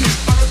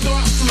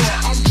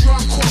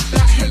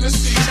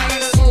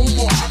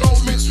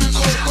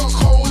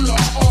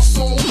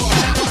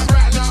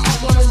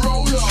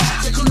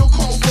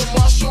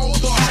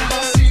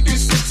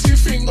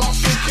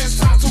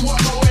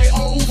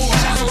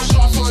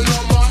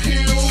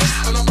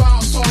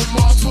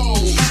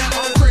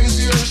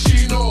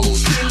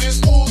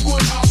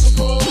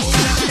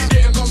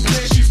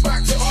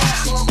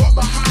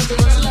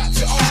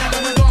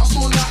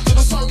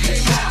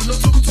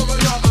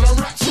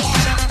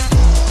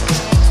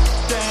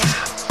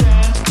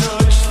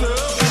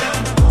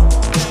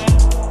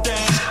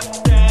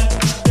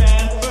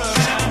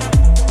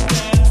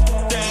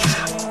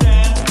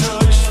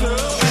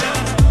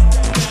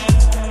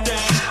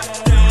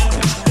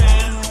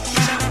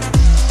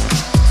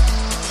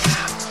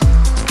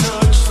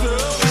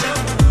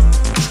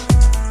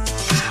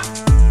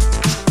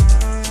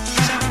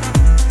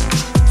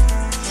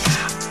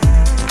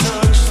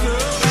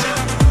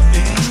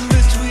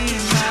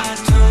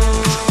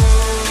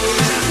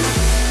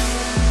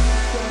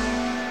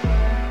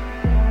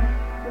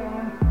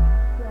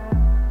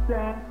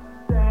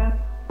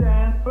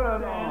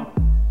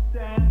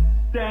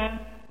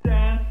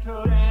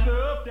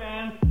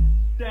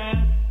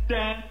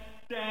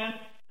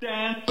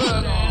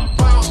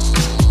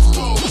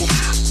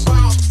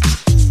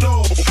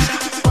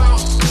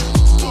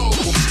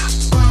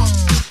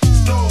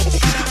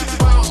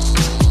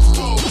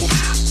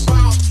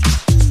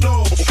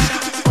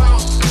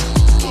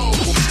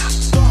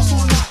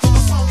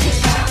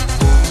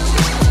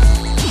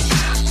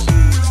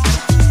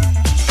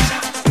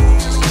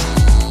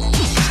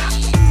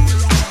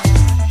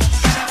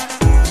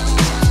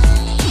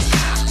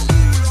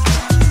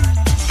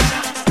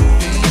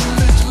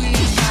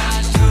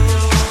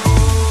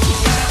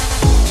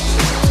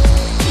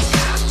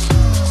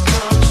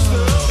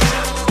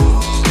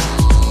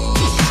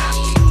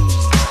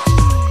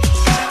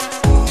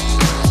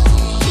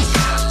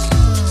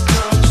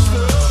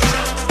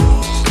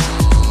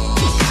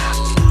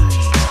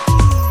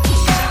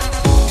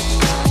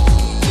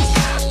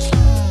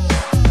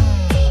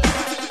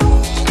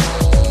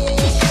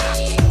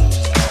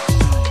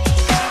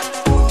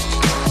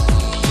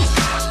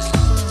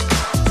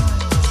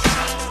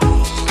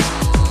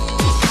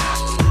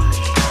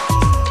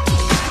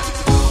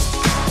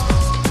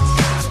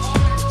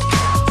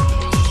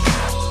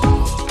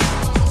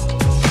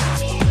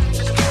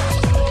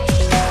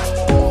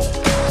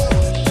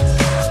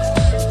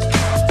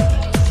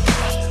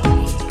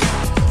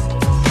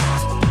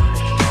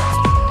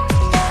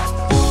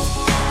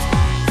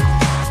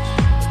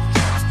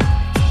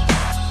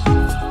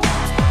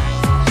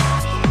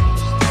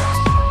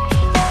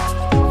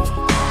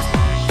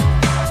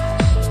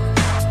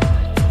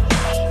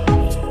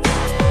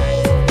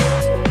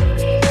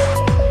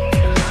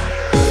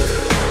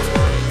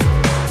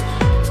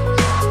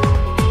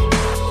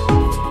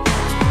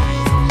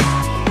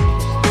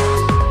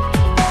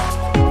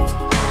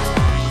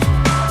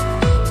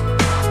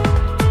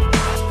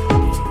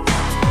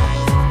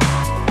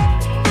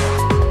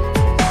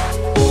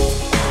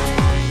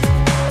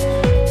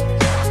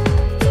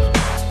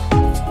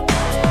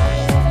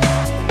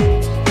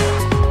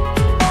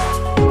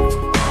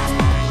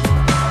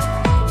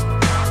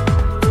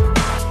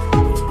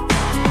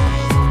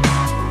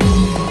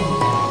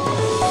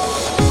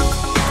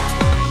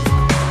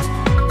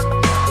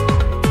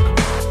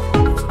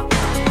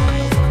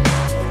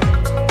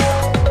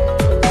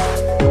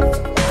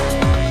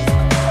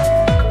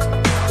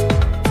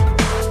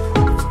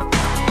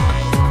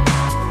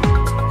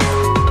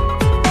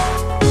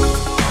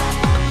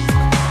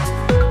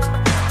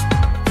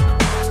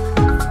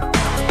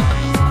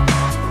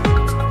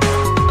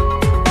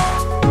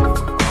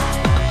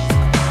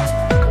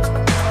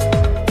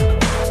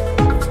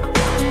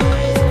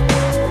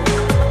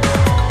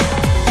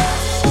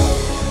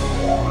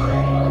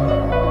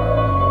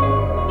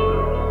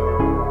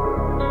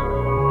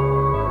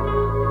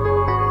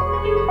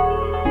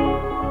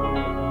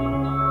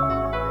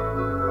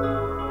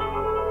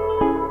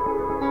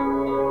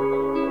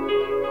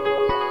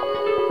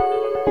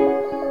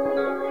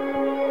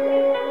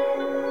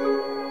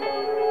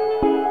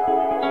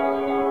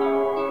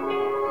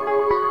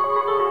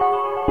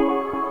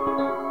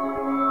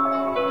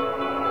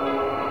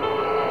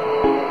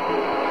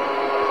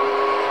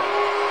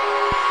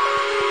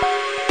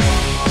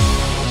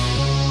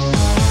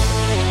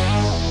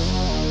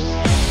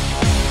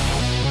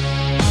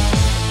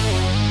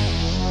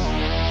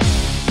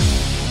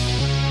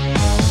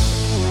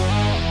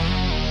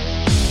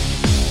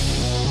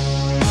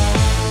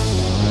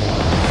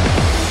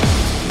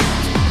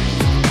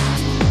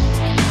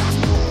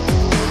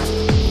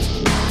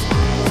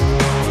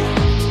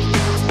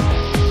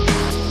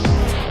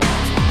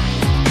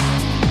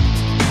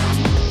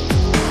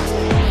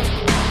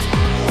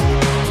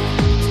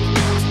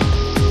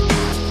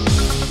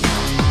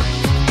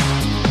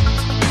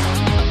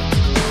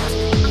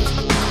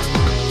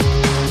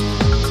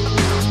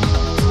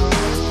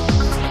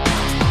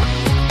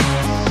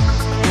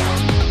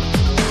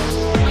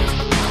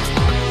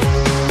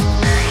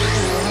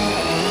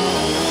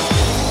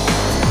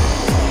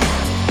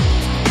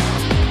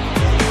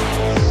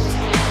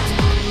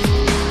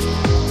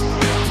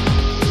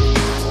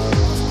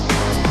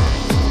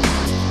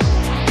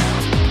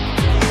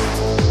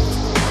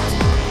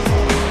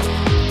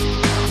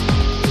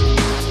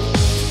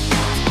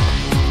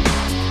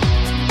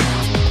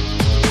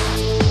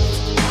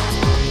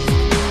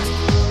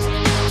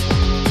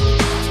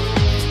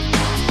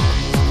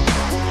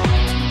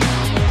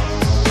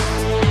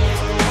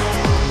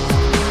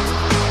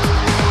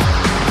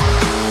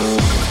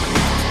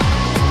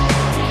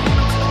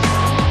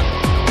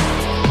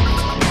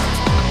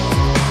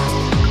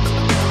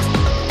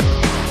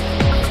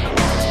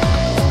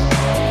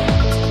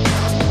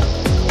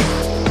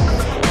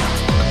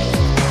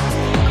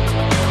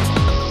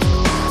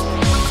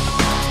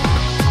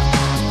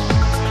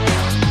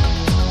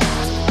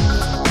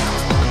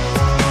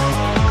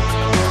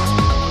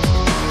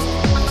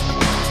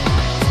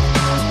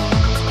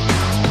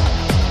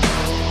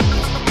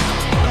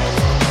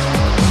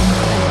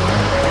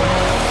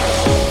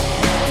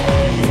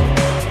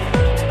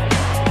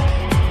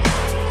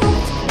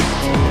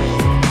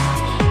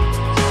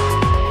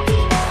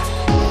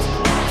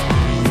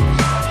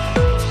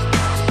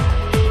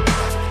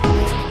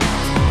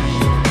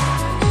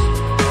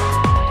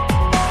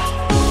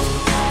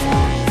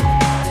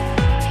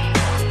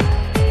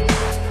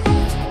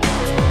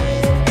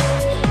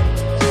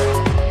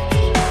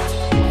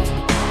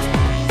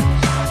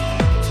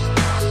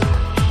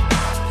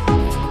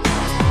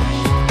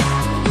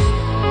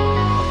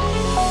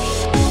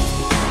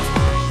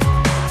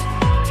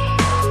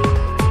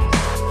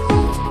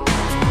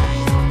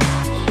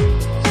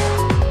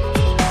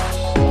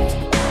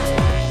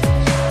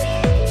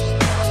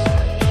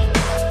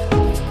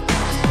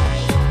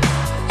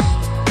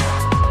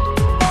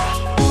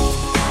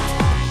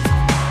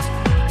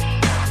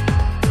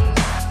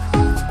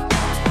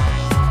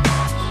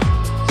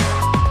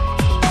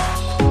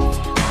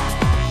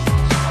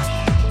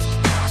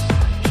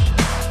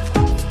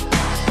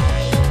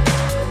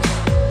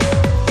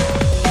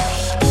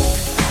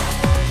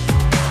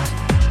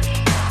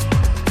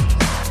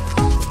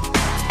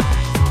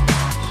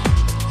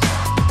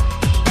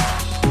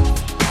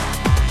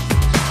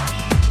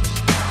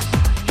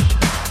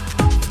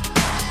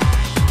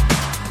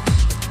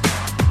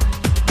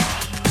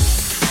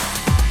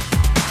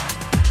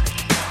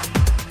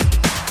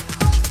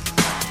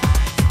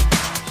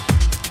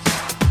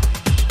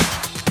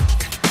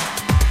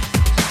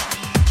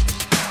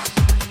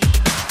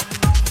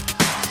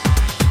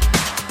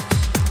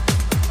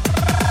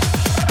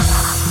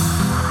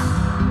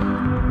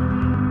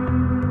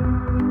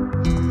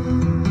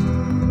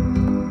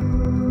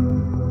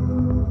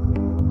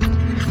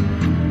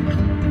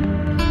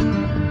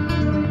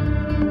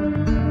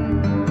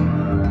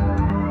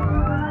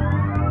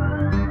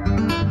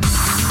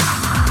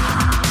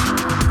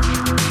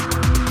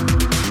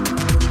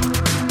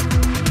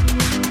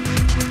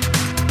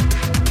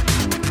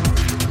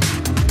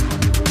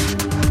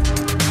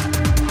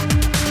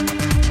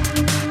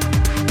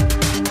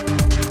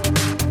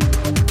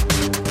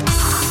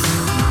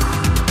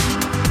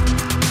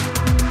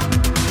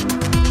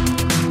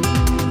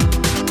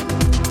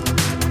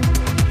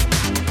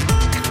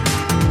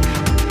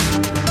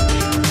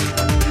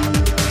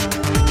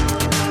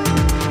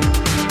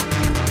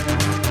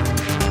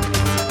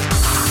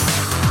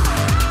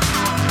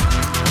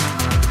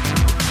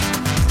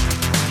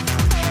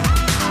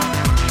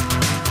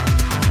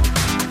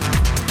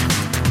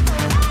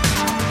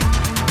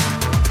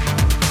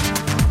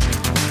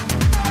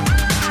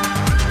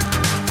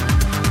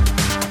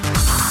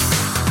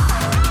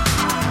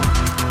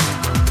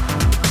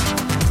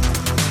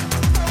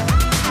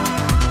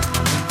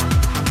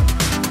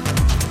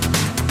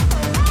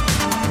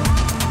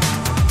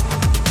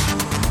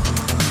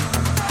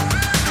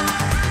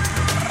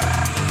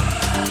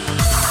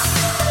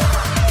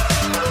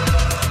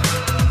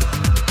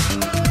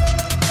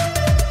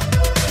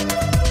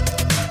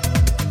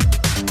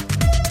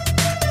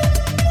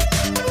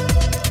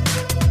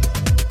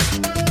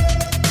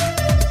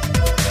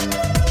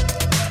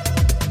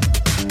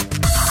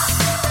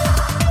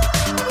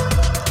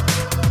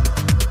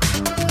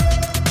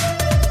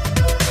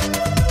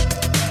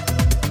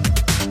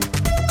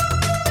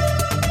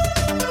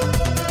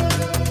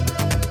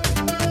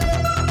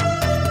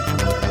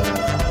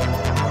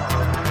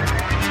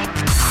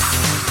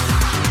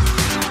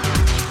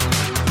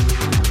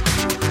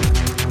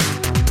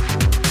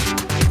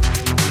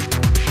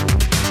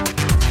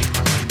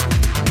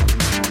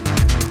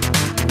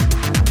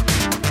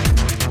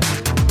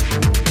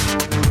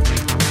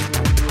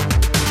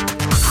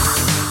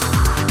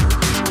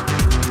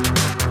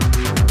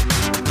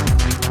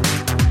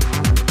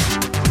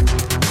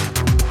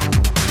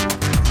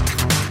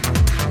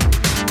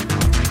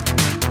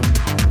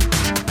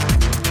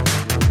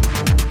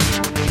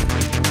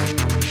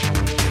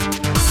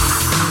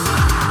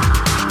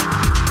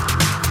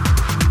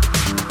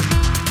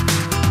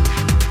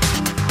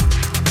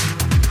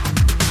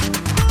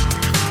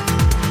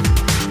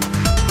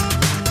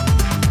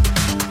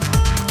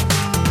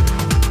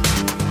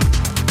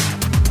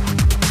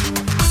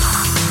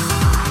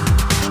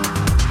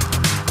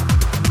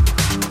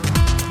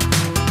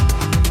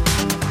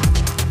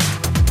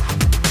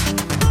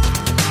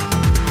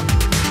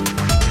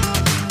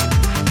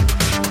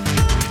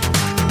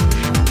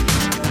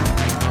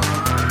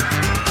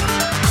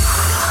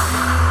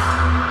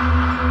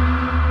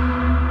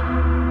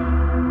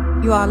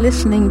are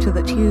listening to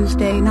the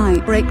Tuesday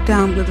Night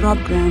Breakdown with Rob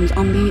Grams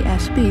on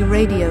BSP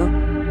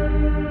Radio.